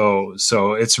 So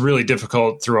it's really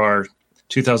difficult through our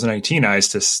 2019 eyes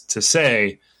to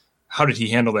say, how did he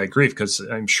handle that grief? Because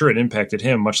I'm sure it impacted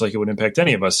him much like it would impact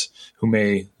any of us who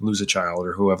may lose a child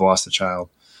or who have lost a child.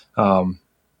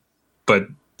 But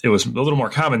it was a little more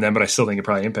common then, but I still think it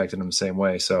probably impacted him the same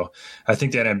way. So I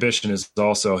think that ambition is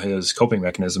also his coping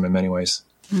mechanism in many ways.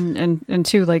 And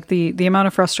too, like the amount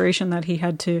of frustration that he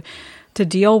had to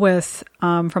deal with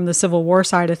from the Civil War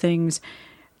side of things.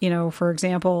 You know, for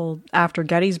example, after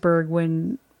Gettysburg,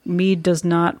 when Meade does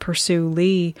not pursue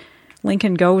Lee,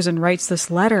 Lincoln goes and writes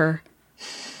this letter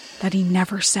that he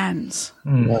never sends.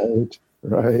 Right.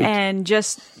 And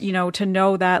just, you know, to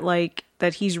know that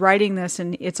that he's writing this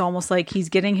and it's almost like he's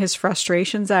getting his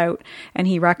frustrations out, and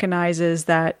he recognizes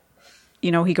that,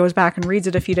 you know, he goes back and reads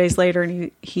it a few days later and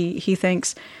he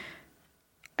thinks,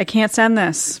 I can't send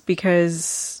this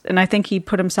because, and I think he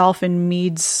put himself in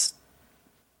Meade's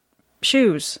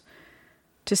shoes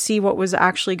to see what was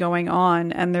actually going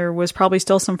on, and there was probably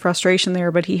still some frustration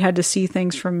there, but he had to see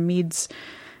things from Meade's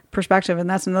perspective. And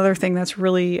that's another thing that's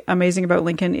really amazing about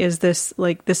Lincoln is this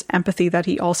empathy that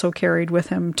he also carried with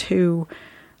him too,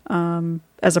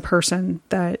 as a person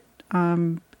that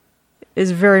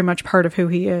is very much part of who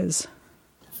he is.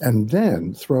 And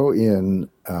then throw in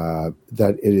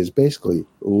that it is basically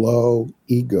low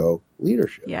ego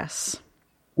leadership. Yes.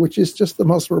 Which is just the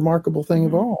most remarkable thing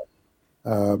of all.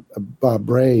 Bob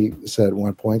Bray said at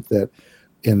one point that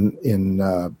in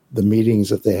the meetings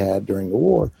that they had during the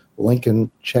war,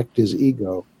 Lincoln checked his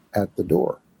ego at the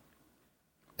door.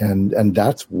 And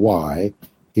that's why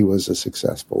he was a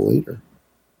successful leader.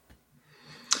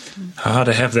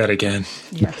 To have that again.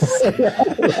 Yes.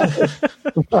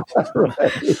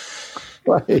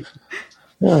 Right.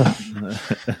 Yeah.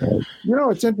 You know,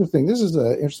 it's interesting. This is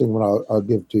an interesting one I'll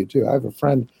give to you, too. I have a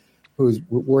friend who's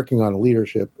working on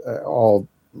leadership. All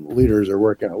leaders are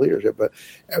working on leadership. But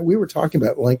we were talking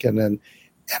about Lincoln, and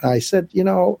I said, you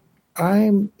know,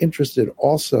 I'm interested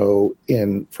also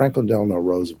in Franklin Delano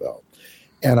Roosevelt.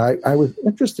 And I was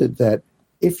interested that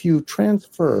if you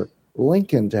transfer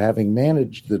Lincoln to having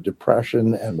managed the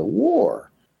Depression and the war,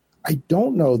 I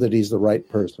don't know that he's the right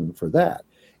person for that.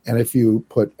 And if you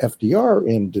put FDR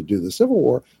in to do the Civil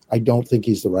War, I don't think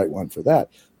he's the right one for that.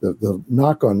 The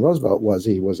knock on Roosevelt was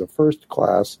he was a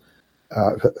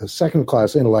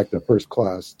second-class intellect and a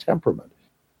first-class temperament.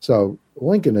 So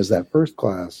Lincoln is that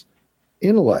first-class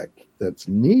intellect that's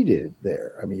needed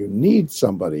there. I mean, you need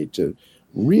somebody to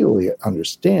really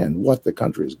understand what the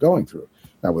country is going through.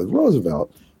 Now, with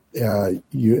Roosevelt,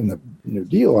 you in the New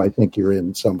Deal, I think you're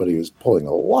in somebody who's pulling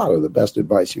a lot of the best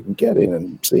advice you can get in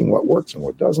and seeing what works and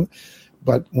what doesn't.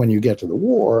 But when you get to the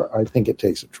war, I think it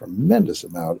takes a tremendous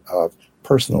amount of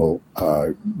personal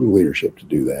leadership to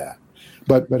do that.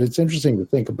 But it's interesting to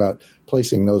think about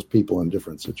placing those people in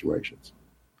different situations.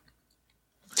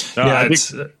 Yeah,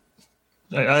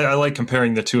 I like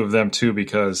comparing the two of them too,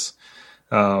 because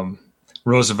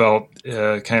Roosevelt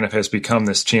kind of has become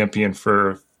this champion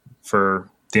for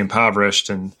the impoverished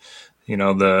and, you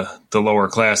know, the lower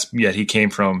class, yet he came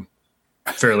from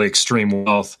fairly extreme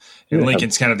wealth. And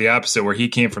Lincoln's kind of the opposite, where he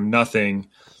came from nothing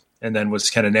and then was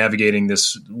kind of navigating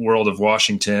this world of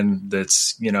Washington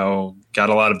that's, you know, got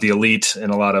a lot of the elite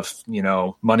and a lot of, you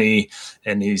know, money.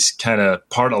 And he's kind of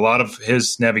a lot of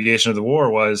his navigation of the war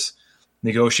was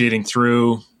negotiating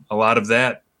through a lot of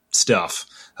that stuff,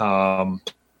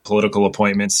 political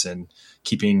appointments and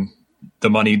keeping the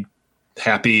money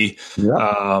happy,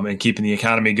 and keeping the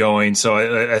economy going.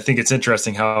 So I think it's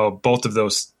interesting how both of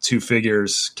those two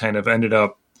figures kind of ended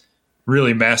up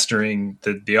really mastering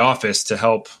the office to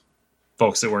help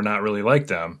folks that were not really like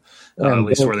them, at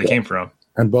least where they came from.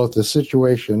 And both the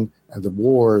situation and the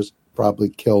wars probably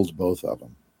kills both of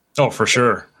them. Oh, for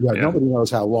sure. Yeah, nobody knows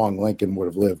how long Lincoln would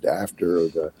have lived after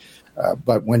the.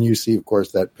 But when you see, of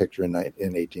course, that picture in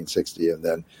 1860, and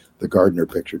then the Gardner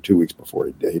picture 2 weeks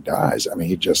before he dies, I mean,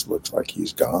 he just looks like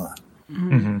he's gone.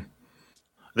 Mm-hmm.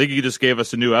 I think you just gave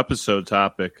us a new episode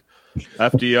topic: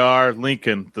 FDR,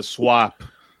 Lincoln, the swap.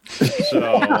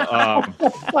 So,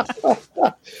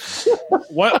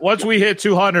 once we hit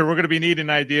 200, we're going to be needing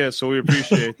ideas. So we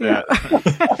appreciate that.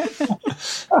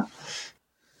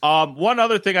 One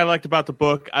other thing I liked about the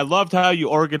book, I loved how you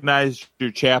organized your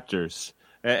chapters.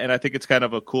 And I think it's kind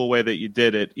of a cool way that you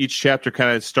did it. Each chapter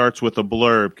kind of starts with a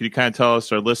blurb. Can you kind of tell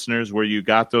us, our listeners, where you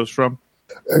got those from?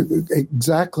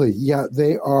 Exactly. Yeah,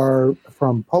 they are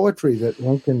from poetry that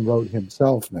Lincoln wrote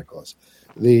himself, Nicholas.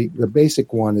 The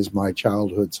basic one is My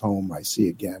Childhood's Home, I See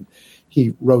Again.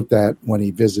 He wrote that when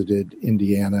he visited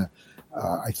Indiana,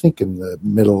 I think in the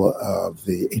middle of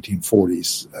the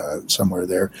 1840s, somewhere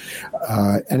there.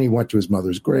 And he went to his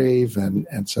mother's grave,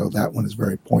 and so that one is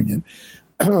very poignant.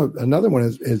 Another one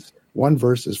is one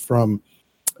verse is from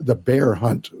The Bear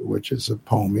Hunt, which is a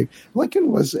poem.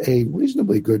 Lincoln was a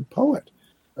reasonably good poet,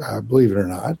 believe it or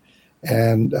not,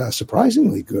 and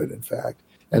surprisingly good, in fact.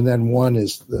 And then one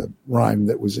is the rhyme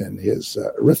that was in his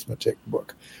arithmetic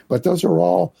book. But those are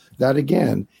all, that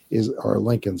again, are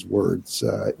Lincoln's words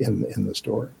in the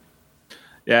story.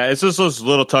 Yeah, it's just those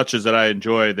little touches that I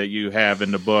enjoy that you have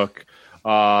in the book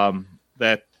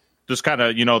that just kind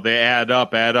of, they add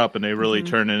up, and they really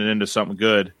turn it into something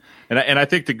good. And I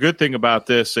think the good thing about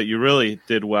this that you really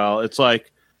did well, it's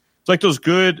like those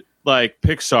good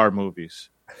Pixar movies.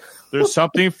 There's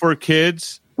something for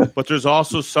kids, but there's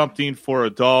also something for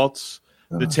adults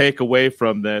to take away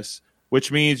from this,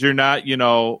 which means you're not,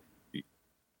 you're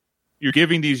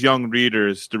giving these young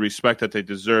readers the respect that they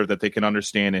deserve, that they can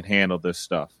understand and handle this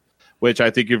stuff, which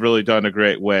I think you've really done a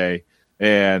great way.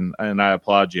 And I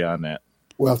applaud you on that.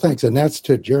 Well, thanks. And that's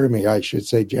to Jeremy. I should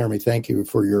say, Jeremy, thank you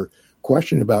for your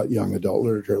question about young adult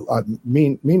literature.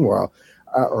 Meanwhile,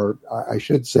 or I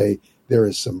should say, there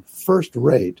is some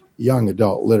first-rate young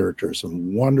adult literature,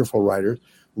 some wonderful writers.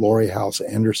 Laurie House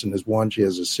Anderson is one. She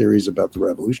has a series about the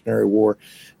Revolutionary War.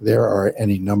 There are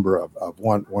any number of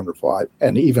wonderful,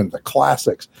 and even the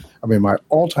classics. I mean, my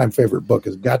all-time favorite book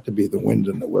has got to be The Wind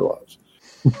in the Willows.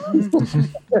 I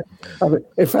mean,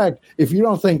 in fact, if you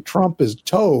don't think Trump is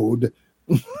Toad,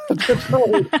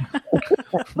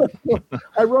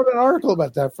 I wrote an article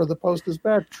about that for the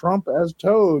Post-Dispatch, Trump as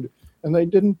Toad, and they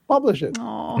didn't publish it.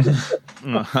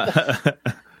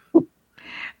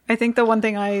 I think the one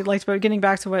thing I liked about, getting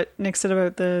back to what Nick said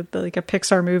about the like a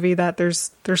Pixar movie, that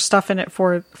there's stuff in it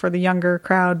for the younger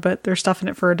crowd, but there's stuff in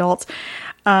it for adults.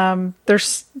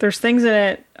 There's things in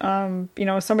it,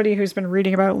 somebody who's been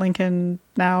reading about Lincoln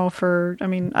now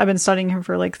I've been studying him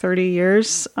for like 30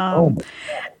 years.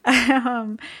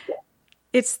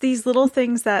 It's these little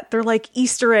things that they're like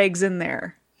Easter eggs in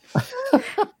there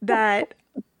that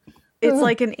it's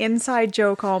like an inside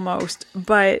joke almost,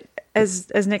 but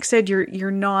as Nick said,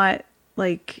 you're not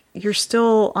like, you're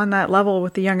still on that level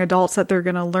with the young adults that they're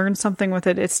going to learn something with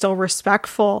it. It's still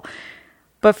respectful.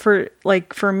 But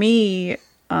for me,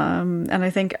 and I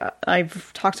think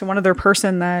I've talked to one other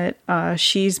person that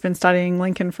she's been studying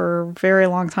Lincoln for a very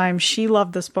long time. She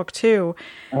loved this book too.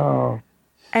 Oh.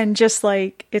 And just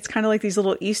like, it's kind of like these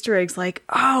little Easter eggs, like,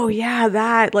 oh yeah,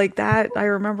 that, I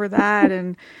remember that.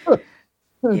 And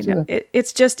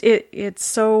it's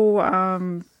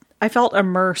so, I felt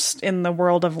immersed in the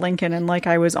world of Lincoln, and like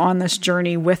I was on this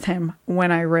journey with him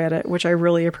when I read it, which I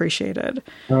really appreciated.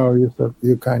 Oh,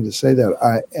 you kind of say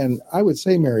that. I would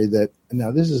say, Mary, that now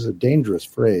this is a dangerous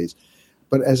phrase,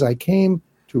 but as I came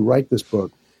to write this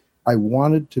book, I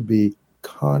wanted to be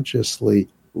consciously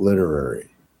literary.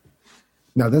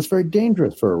 Now, that's very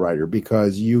dangerous for a writer,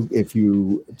 because if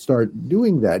you start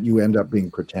doing that, you end up being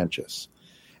pretentious,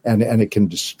 and it can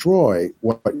destroy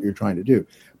what you're trying to do.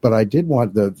 But I did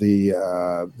want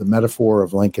the metaphor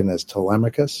of Lincoln as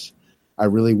Telemachus. I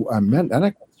meant, and I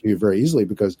can see it very easily,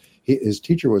 because his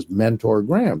teacher was Mentor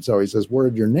Graham. So he says, "Where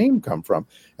did your name come from?"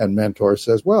 And Mentor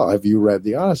says, "Well, have you read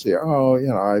the Odyssey?" "Oh,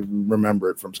 I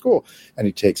remember it from school." And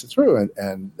he takes it through,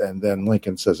 and then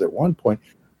Lincoln says at one point,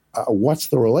 "What's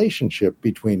the relationship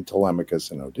between Telemachus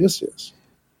and Odysseus?"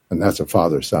 And that's a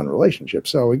father-son relationship.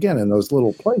 So again, in those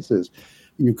little places,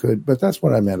 you could, but that's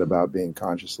what I meant about being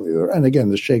consciously there. And again,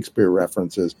 the Shakespeare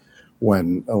references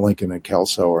when Lincoln and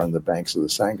Kelso are on the banks of the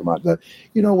Sangamon.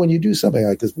 When you do something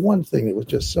like this, one thing that was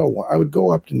just so, I would go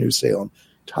up to New Salem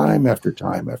time after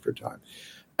time after time.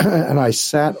 And I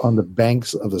sat on the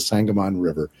banks of the Sangamon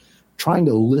River trying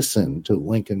to listen to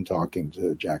Lincoln talking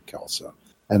to Jack Kelso.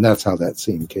 And that's how that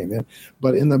scene came in.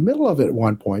 But in the middle of it at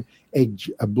one point,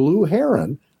 a blue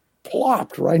heron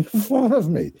plopped right in front of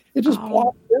me. It just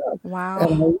plopped down. Wow.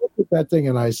 And I looked at that thing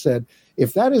and I said,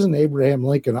 if that isn't Abraham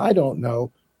Lincoln, I don't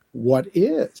know what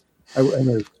is. And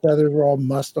his feathers were all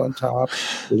mussed on top.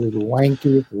 It was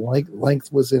lanky.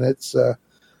 Length was in its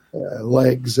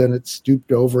legs, and it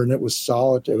stooped over, and it was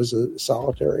solid. It was a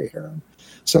solitary heron.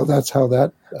 So that's how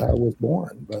that was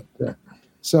born.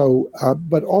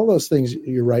 But all those things,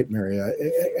 you're right, Mary.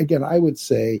 Again, I would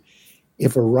say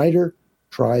if a writer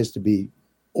tries to be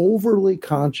overly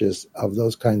conscious of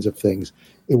those kinds of things,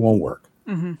 it won't work.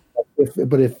 Mm-hmm.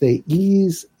 But if they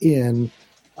ease in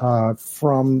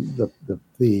from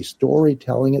the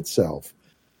storytelling itself,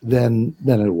 then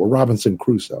it will. Robinson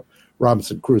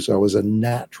Crusoe was a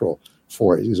natural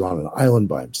for it. He's on an island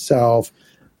by himself.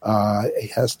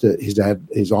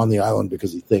 He's on the island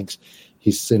because he thinks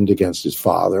he sinned against his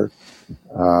father.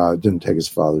 Didn't take his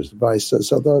father's advice.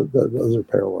 So those are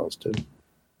parallels too.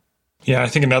 Yeah, I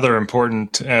think another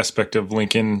important aspect of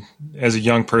Lincoln as a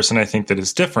young person, I think that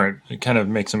is different. It kind of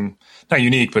makes him not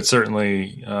unique, but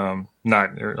certainly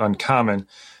not uncommon,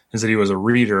 is that he was a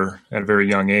reader at a very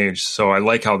young age. So I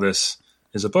like how this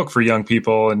is a book for young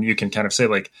people, and you can kind of say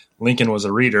like Lincoln was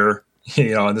a reader,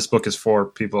 and this book is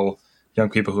for young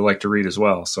people who like to read as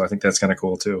well. So I think that's kind of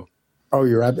cool too. Oh,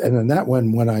 you're right. And in that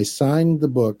one, when I signed the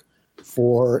book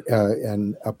for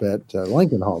and up at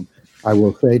Lincoln Home, I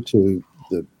will say to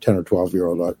the 10 or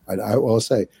 12-year-old, I will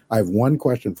say, I have one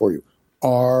question for you.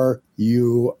 Are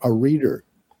you a reader?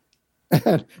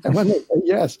 And when they say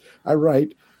yes, I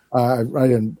write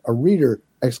in a reader, !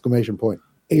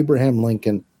 Abraham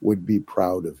Lincoln would be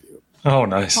proud of you. Oh,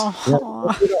 nice. Yeah,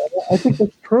 I think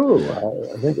that's true.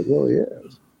 I think it really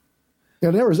is.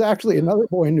 And there was actually another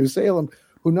boy in New Salem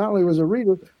who not only was a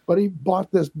reader, but he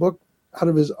bought this book out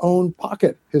of his own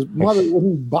pocket. His mother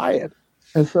wouldn't buy it.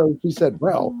 And so she said,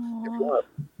 well, if you want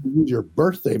to use your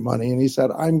birthday money, and he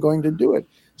said, I'm going to do it.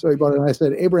 So he bought it, and I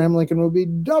said, Abraham Lincoln would be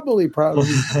doubly proud of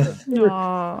you.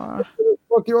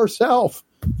 Book yourself.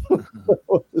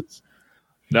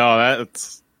 No,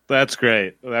 that's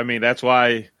great. I mean, that's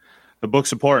why the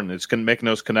book's important. It's making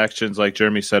those connections, like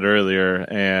Jeremy said earlier,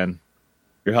 and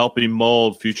you're helping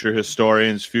mold future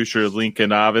historians, future Lincoln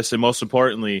novice, and most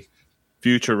importantly,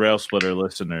 future Rail Splitter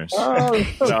listeners. So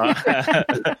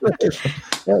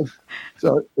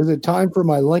is it time for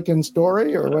my Lincoln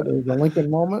story, or what is the Lincoln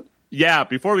moment? Yeah,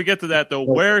 before we get to that, though,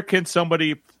 where can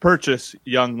somebody purchase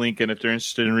Young Lincoln if they're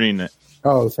interested in reading it?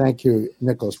 Oh, thank you,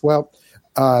 Nicholas. Well,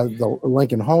 the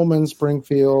Lincoln Home in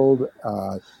Springfield,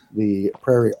 the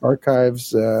Prairie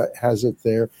Archives has it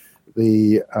there.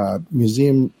 The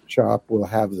museum shop will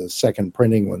have the second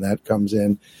printing when that comes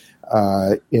in.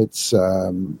 It's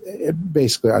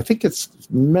basically, I think it's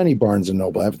many Barnes and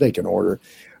Noble if they can order,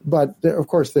 but of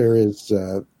course there is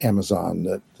Amazon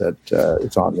that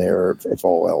it's on there if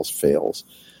all else fails.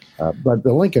 But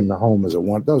the Lincoln Home is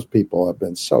one. Those people have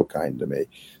been so kind to me.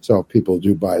 So if people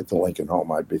do buy at the Lincoln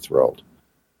Home, I'd be thrilled.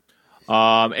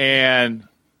 And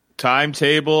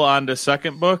timetable on the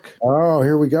second book? Oh,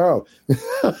 here we go.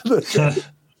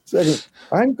 Second,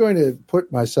 I'm going to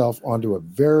put myself onto a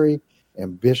very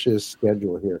ambitious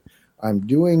schedule here. I'm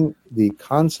doing the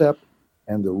concept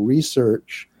and the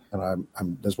research, and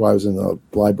that's why I was in the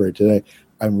library today.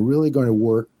 I'm really going to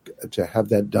work to have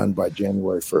that done by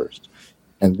January 1st.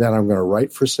 And then I'm going to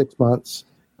write for 6 months.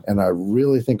 And I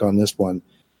really think on this one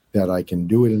that I can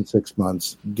do it in 6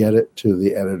 months, get it to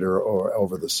the editor or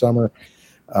over the summer,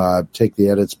 take the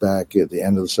edits back at the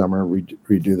end of the summer,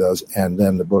 redo those, and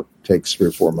then the book takes 3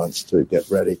 or 4 months to get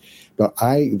ready. But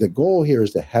the goal here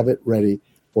is to have it ready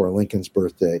for Lincoln's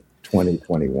birthday,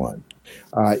 2021.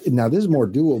 Now, this is more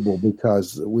doable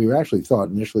because we actually thought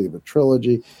initially of a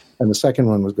trilogy, and the second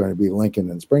one was going to be Lincoln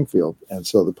and Springfield. And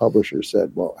so the publisher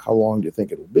said, well, how long do you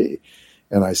think it'll be?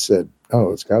 And I said,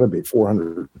 oh, it's got to be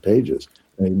 400 pages.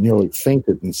 And he nearly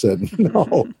fainted and said,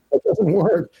 no, that doesn't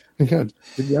work. The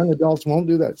young adults won't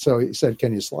do that. So he said,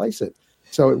 can you slice it?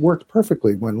 So it worked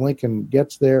perfectly. When Lincoln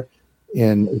gets there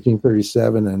in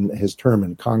 1837 and his term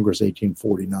in Congress,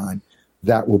 1849,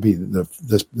 that will be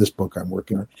this book I'm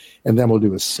working on. And then we'll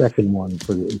do a second one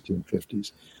for the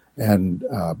 1850s. And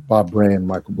Bob Bray and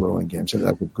Michael Burlingame said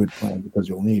that's a good plan because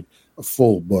you'll need a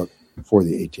full book for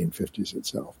the 1850s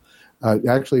itself.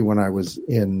 Actually, when I was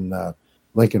in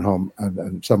Lincoln Home,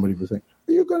 and somebody was saying,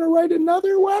 are you going to write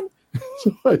another one?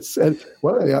 So I said,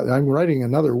 well, I'm writing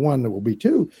another one that will be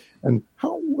 2. And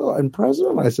how will, and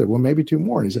President? I said, well, maybe 2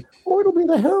 more. And he said, oh, it'll be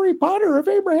the Harry Potter of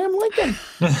Abraham Lincoln.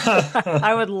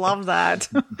 I would love that.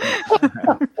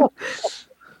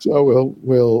 So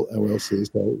we'll see.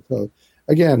 So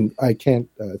again, I can't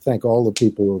thank all the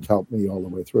people who have helped me all the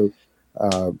way through.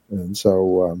 And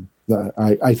so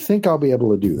I think I'll be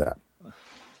able to do that.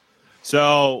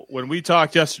 So when we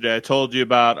talked yesterday, I told you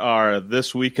about our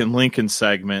This Week in Lincoln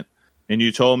segment, and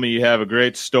you told me you have a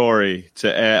great story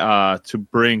to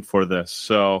bring for this.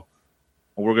 So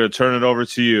we're going to turn it over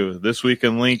to you. This Week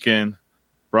in Lincoln,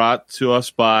 brought to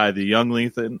us by the young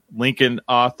Lincoln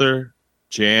author,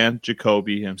 Jan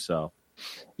Jacobi himself.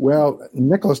 Well,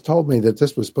 Nicholas told me that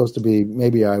this was supposed to be,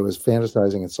 maybe I was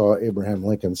fantasizing and saw Abraham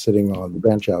Lincoln sitting on the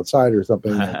bench outside or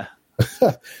something.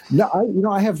 No,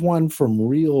 I have one from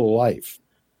real life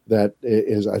that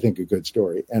is, I think, a good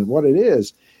story. And what it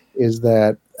is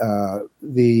that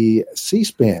the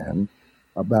C-SPAN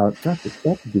about, it's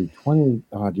got to be 20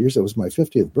 odd years. It was my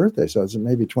 50th birthday, so it's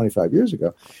maybe 25 years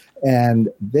ago. And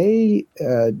they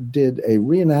did a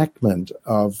reenactment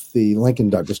of the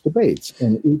Lincoln-Douglas debates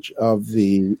in each of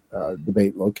the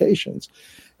debate locations.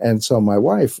 And so my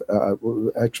wife,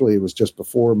 actually it was just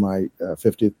before my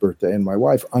 50th birthday, and my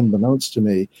wife, unbeknownst to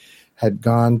me, had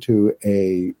gone to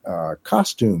a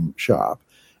costume shop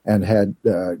and had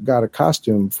got a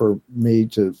costume for me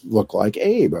to look like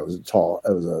Abe. I was a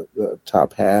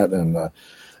top hat and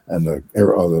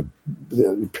the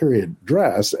period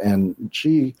dress, and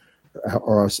she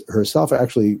herself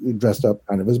actually dressed up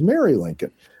kind of as Mary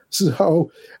Lincoln.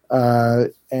 So, now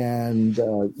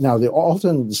the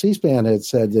Alton C-SPAN had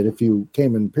said that if you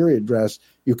came in period dress,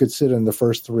 you could sit in the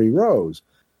first 3 rows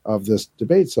of this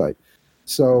debate site.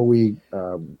 So we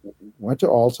went to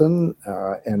Alton,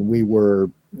 and we were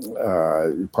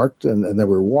parked, and then we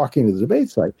were walking to the debate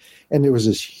site, and there was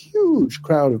this huge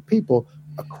crowd of people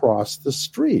across the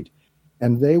street,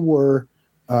 and they were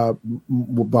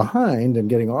behind and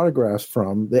getting autographs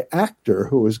from the actor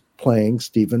who was playing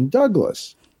Stephen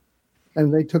Douglas.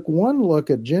 And they took one look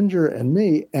at Ginger and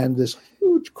me, and this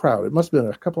huge crowd, it must have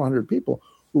been a couple hundred people,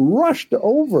 rushed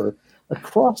over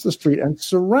across the street and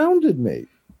surrounded me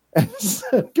and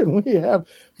said, "Can we have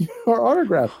your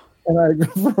autograph?"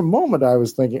 And for a moment, I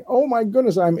was thinking, "Oh my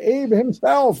goodness, I'm Abe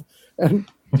himself." And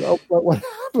so, but what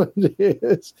happened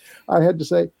is I had to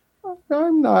say,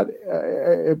 "I'm not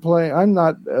playing. I'm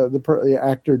not the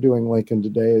actor doing Lincoln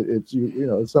today. It's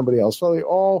it's somebody else." So they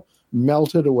all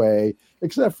melted away,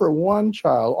 except for one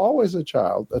child, always a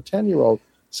child, a 10-year-old,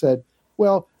 said,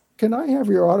 "Well, can I have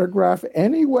your autograph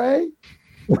anyway?"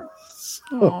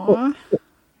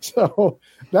 So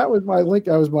that was my link.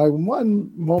 That was my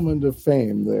one moment of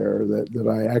fame there that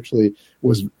I actually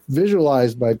was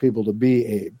visualized by people to be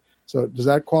Abe. So does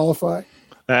that qualify?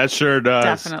 That sure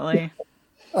does. Definitely.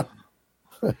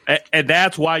 And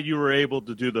that's why you were able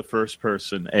to do the first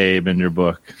person Abe in your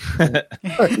book.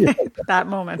 That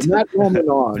moment. From that moment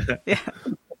on. Yeah.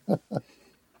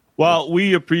 Well,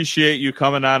 we appreciate you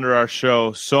coming on to our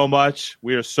show so much.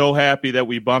 We are so happy that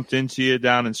we bumped into you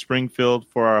down in Springfield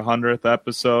for our 100th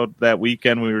episode that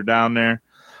weekend we were down there.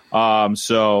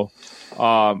 To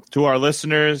our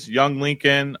listeners, Young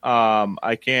Lincoln,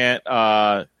 I can't,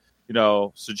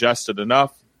 suggest it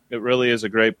enough. It really is a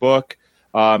great book.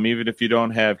 Even if you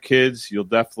don't have kids, you'll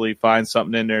definitely find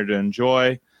something in there to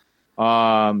enjoy.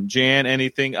 Jan,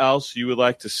 anything else you would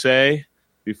like to say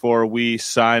before we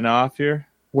sign off here?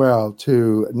 Well,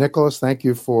 to Nicholas, thank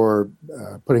you for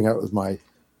putting up with my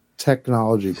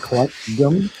technology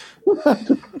clutchdom.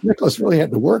 Nicholas really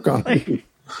had to work on me.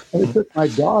 And it took my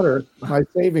daughter, my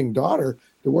saving daughter,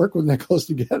 to work with Nicholas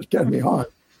to get me on.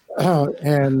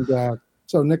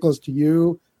 So, Nicholas, to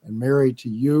you, and Mary, to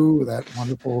you, that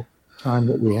wonderful time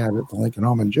that we had at the Lincoln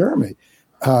Home, and Jeremy,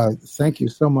 thank you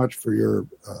so much for your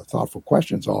thoughtful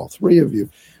questions, all 3 of you.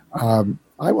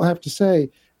 I will have to say,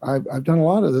 I've done a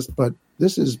lot of this, but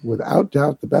this is without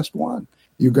doubt the best one.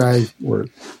 You guys were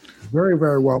very,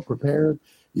 very well prepared.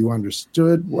 You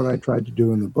understood what I tried to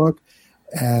do in the book,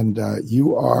 and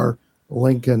you are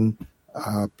Lincoln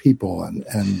people, and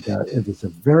it is a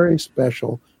very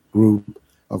special group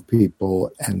of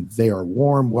people, and they are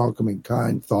warm, welcoming,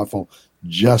 kind, thoughtful,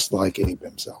 just like Abe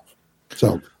himself.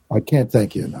 So I can't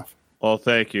thank you enough. Well,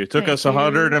 thank you. It took us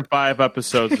 105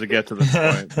 episodes to get to this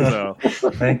point. So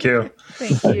thank you.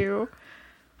 Thank you.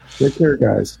 Take care,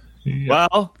 guys.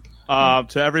 Well,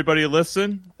 to everybody who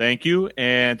listened, thank you.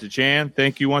 And to Jan,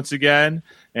 thank you once again.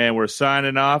 And we're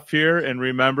signing off here. And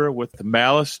remember, with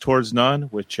malice towards none,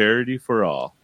 with charity for all.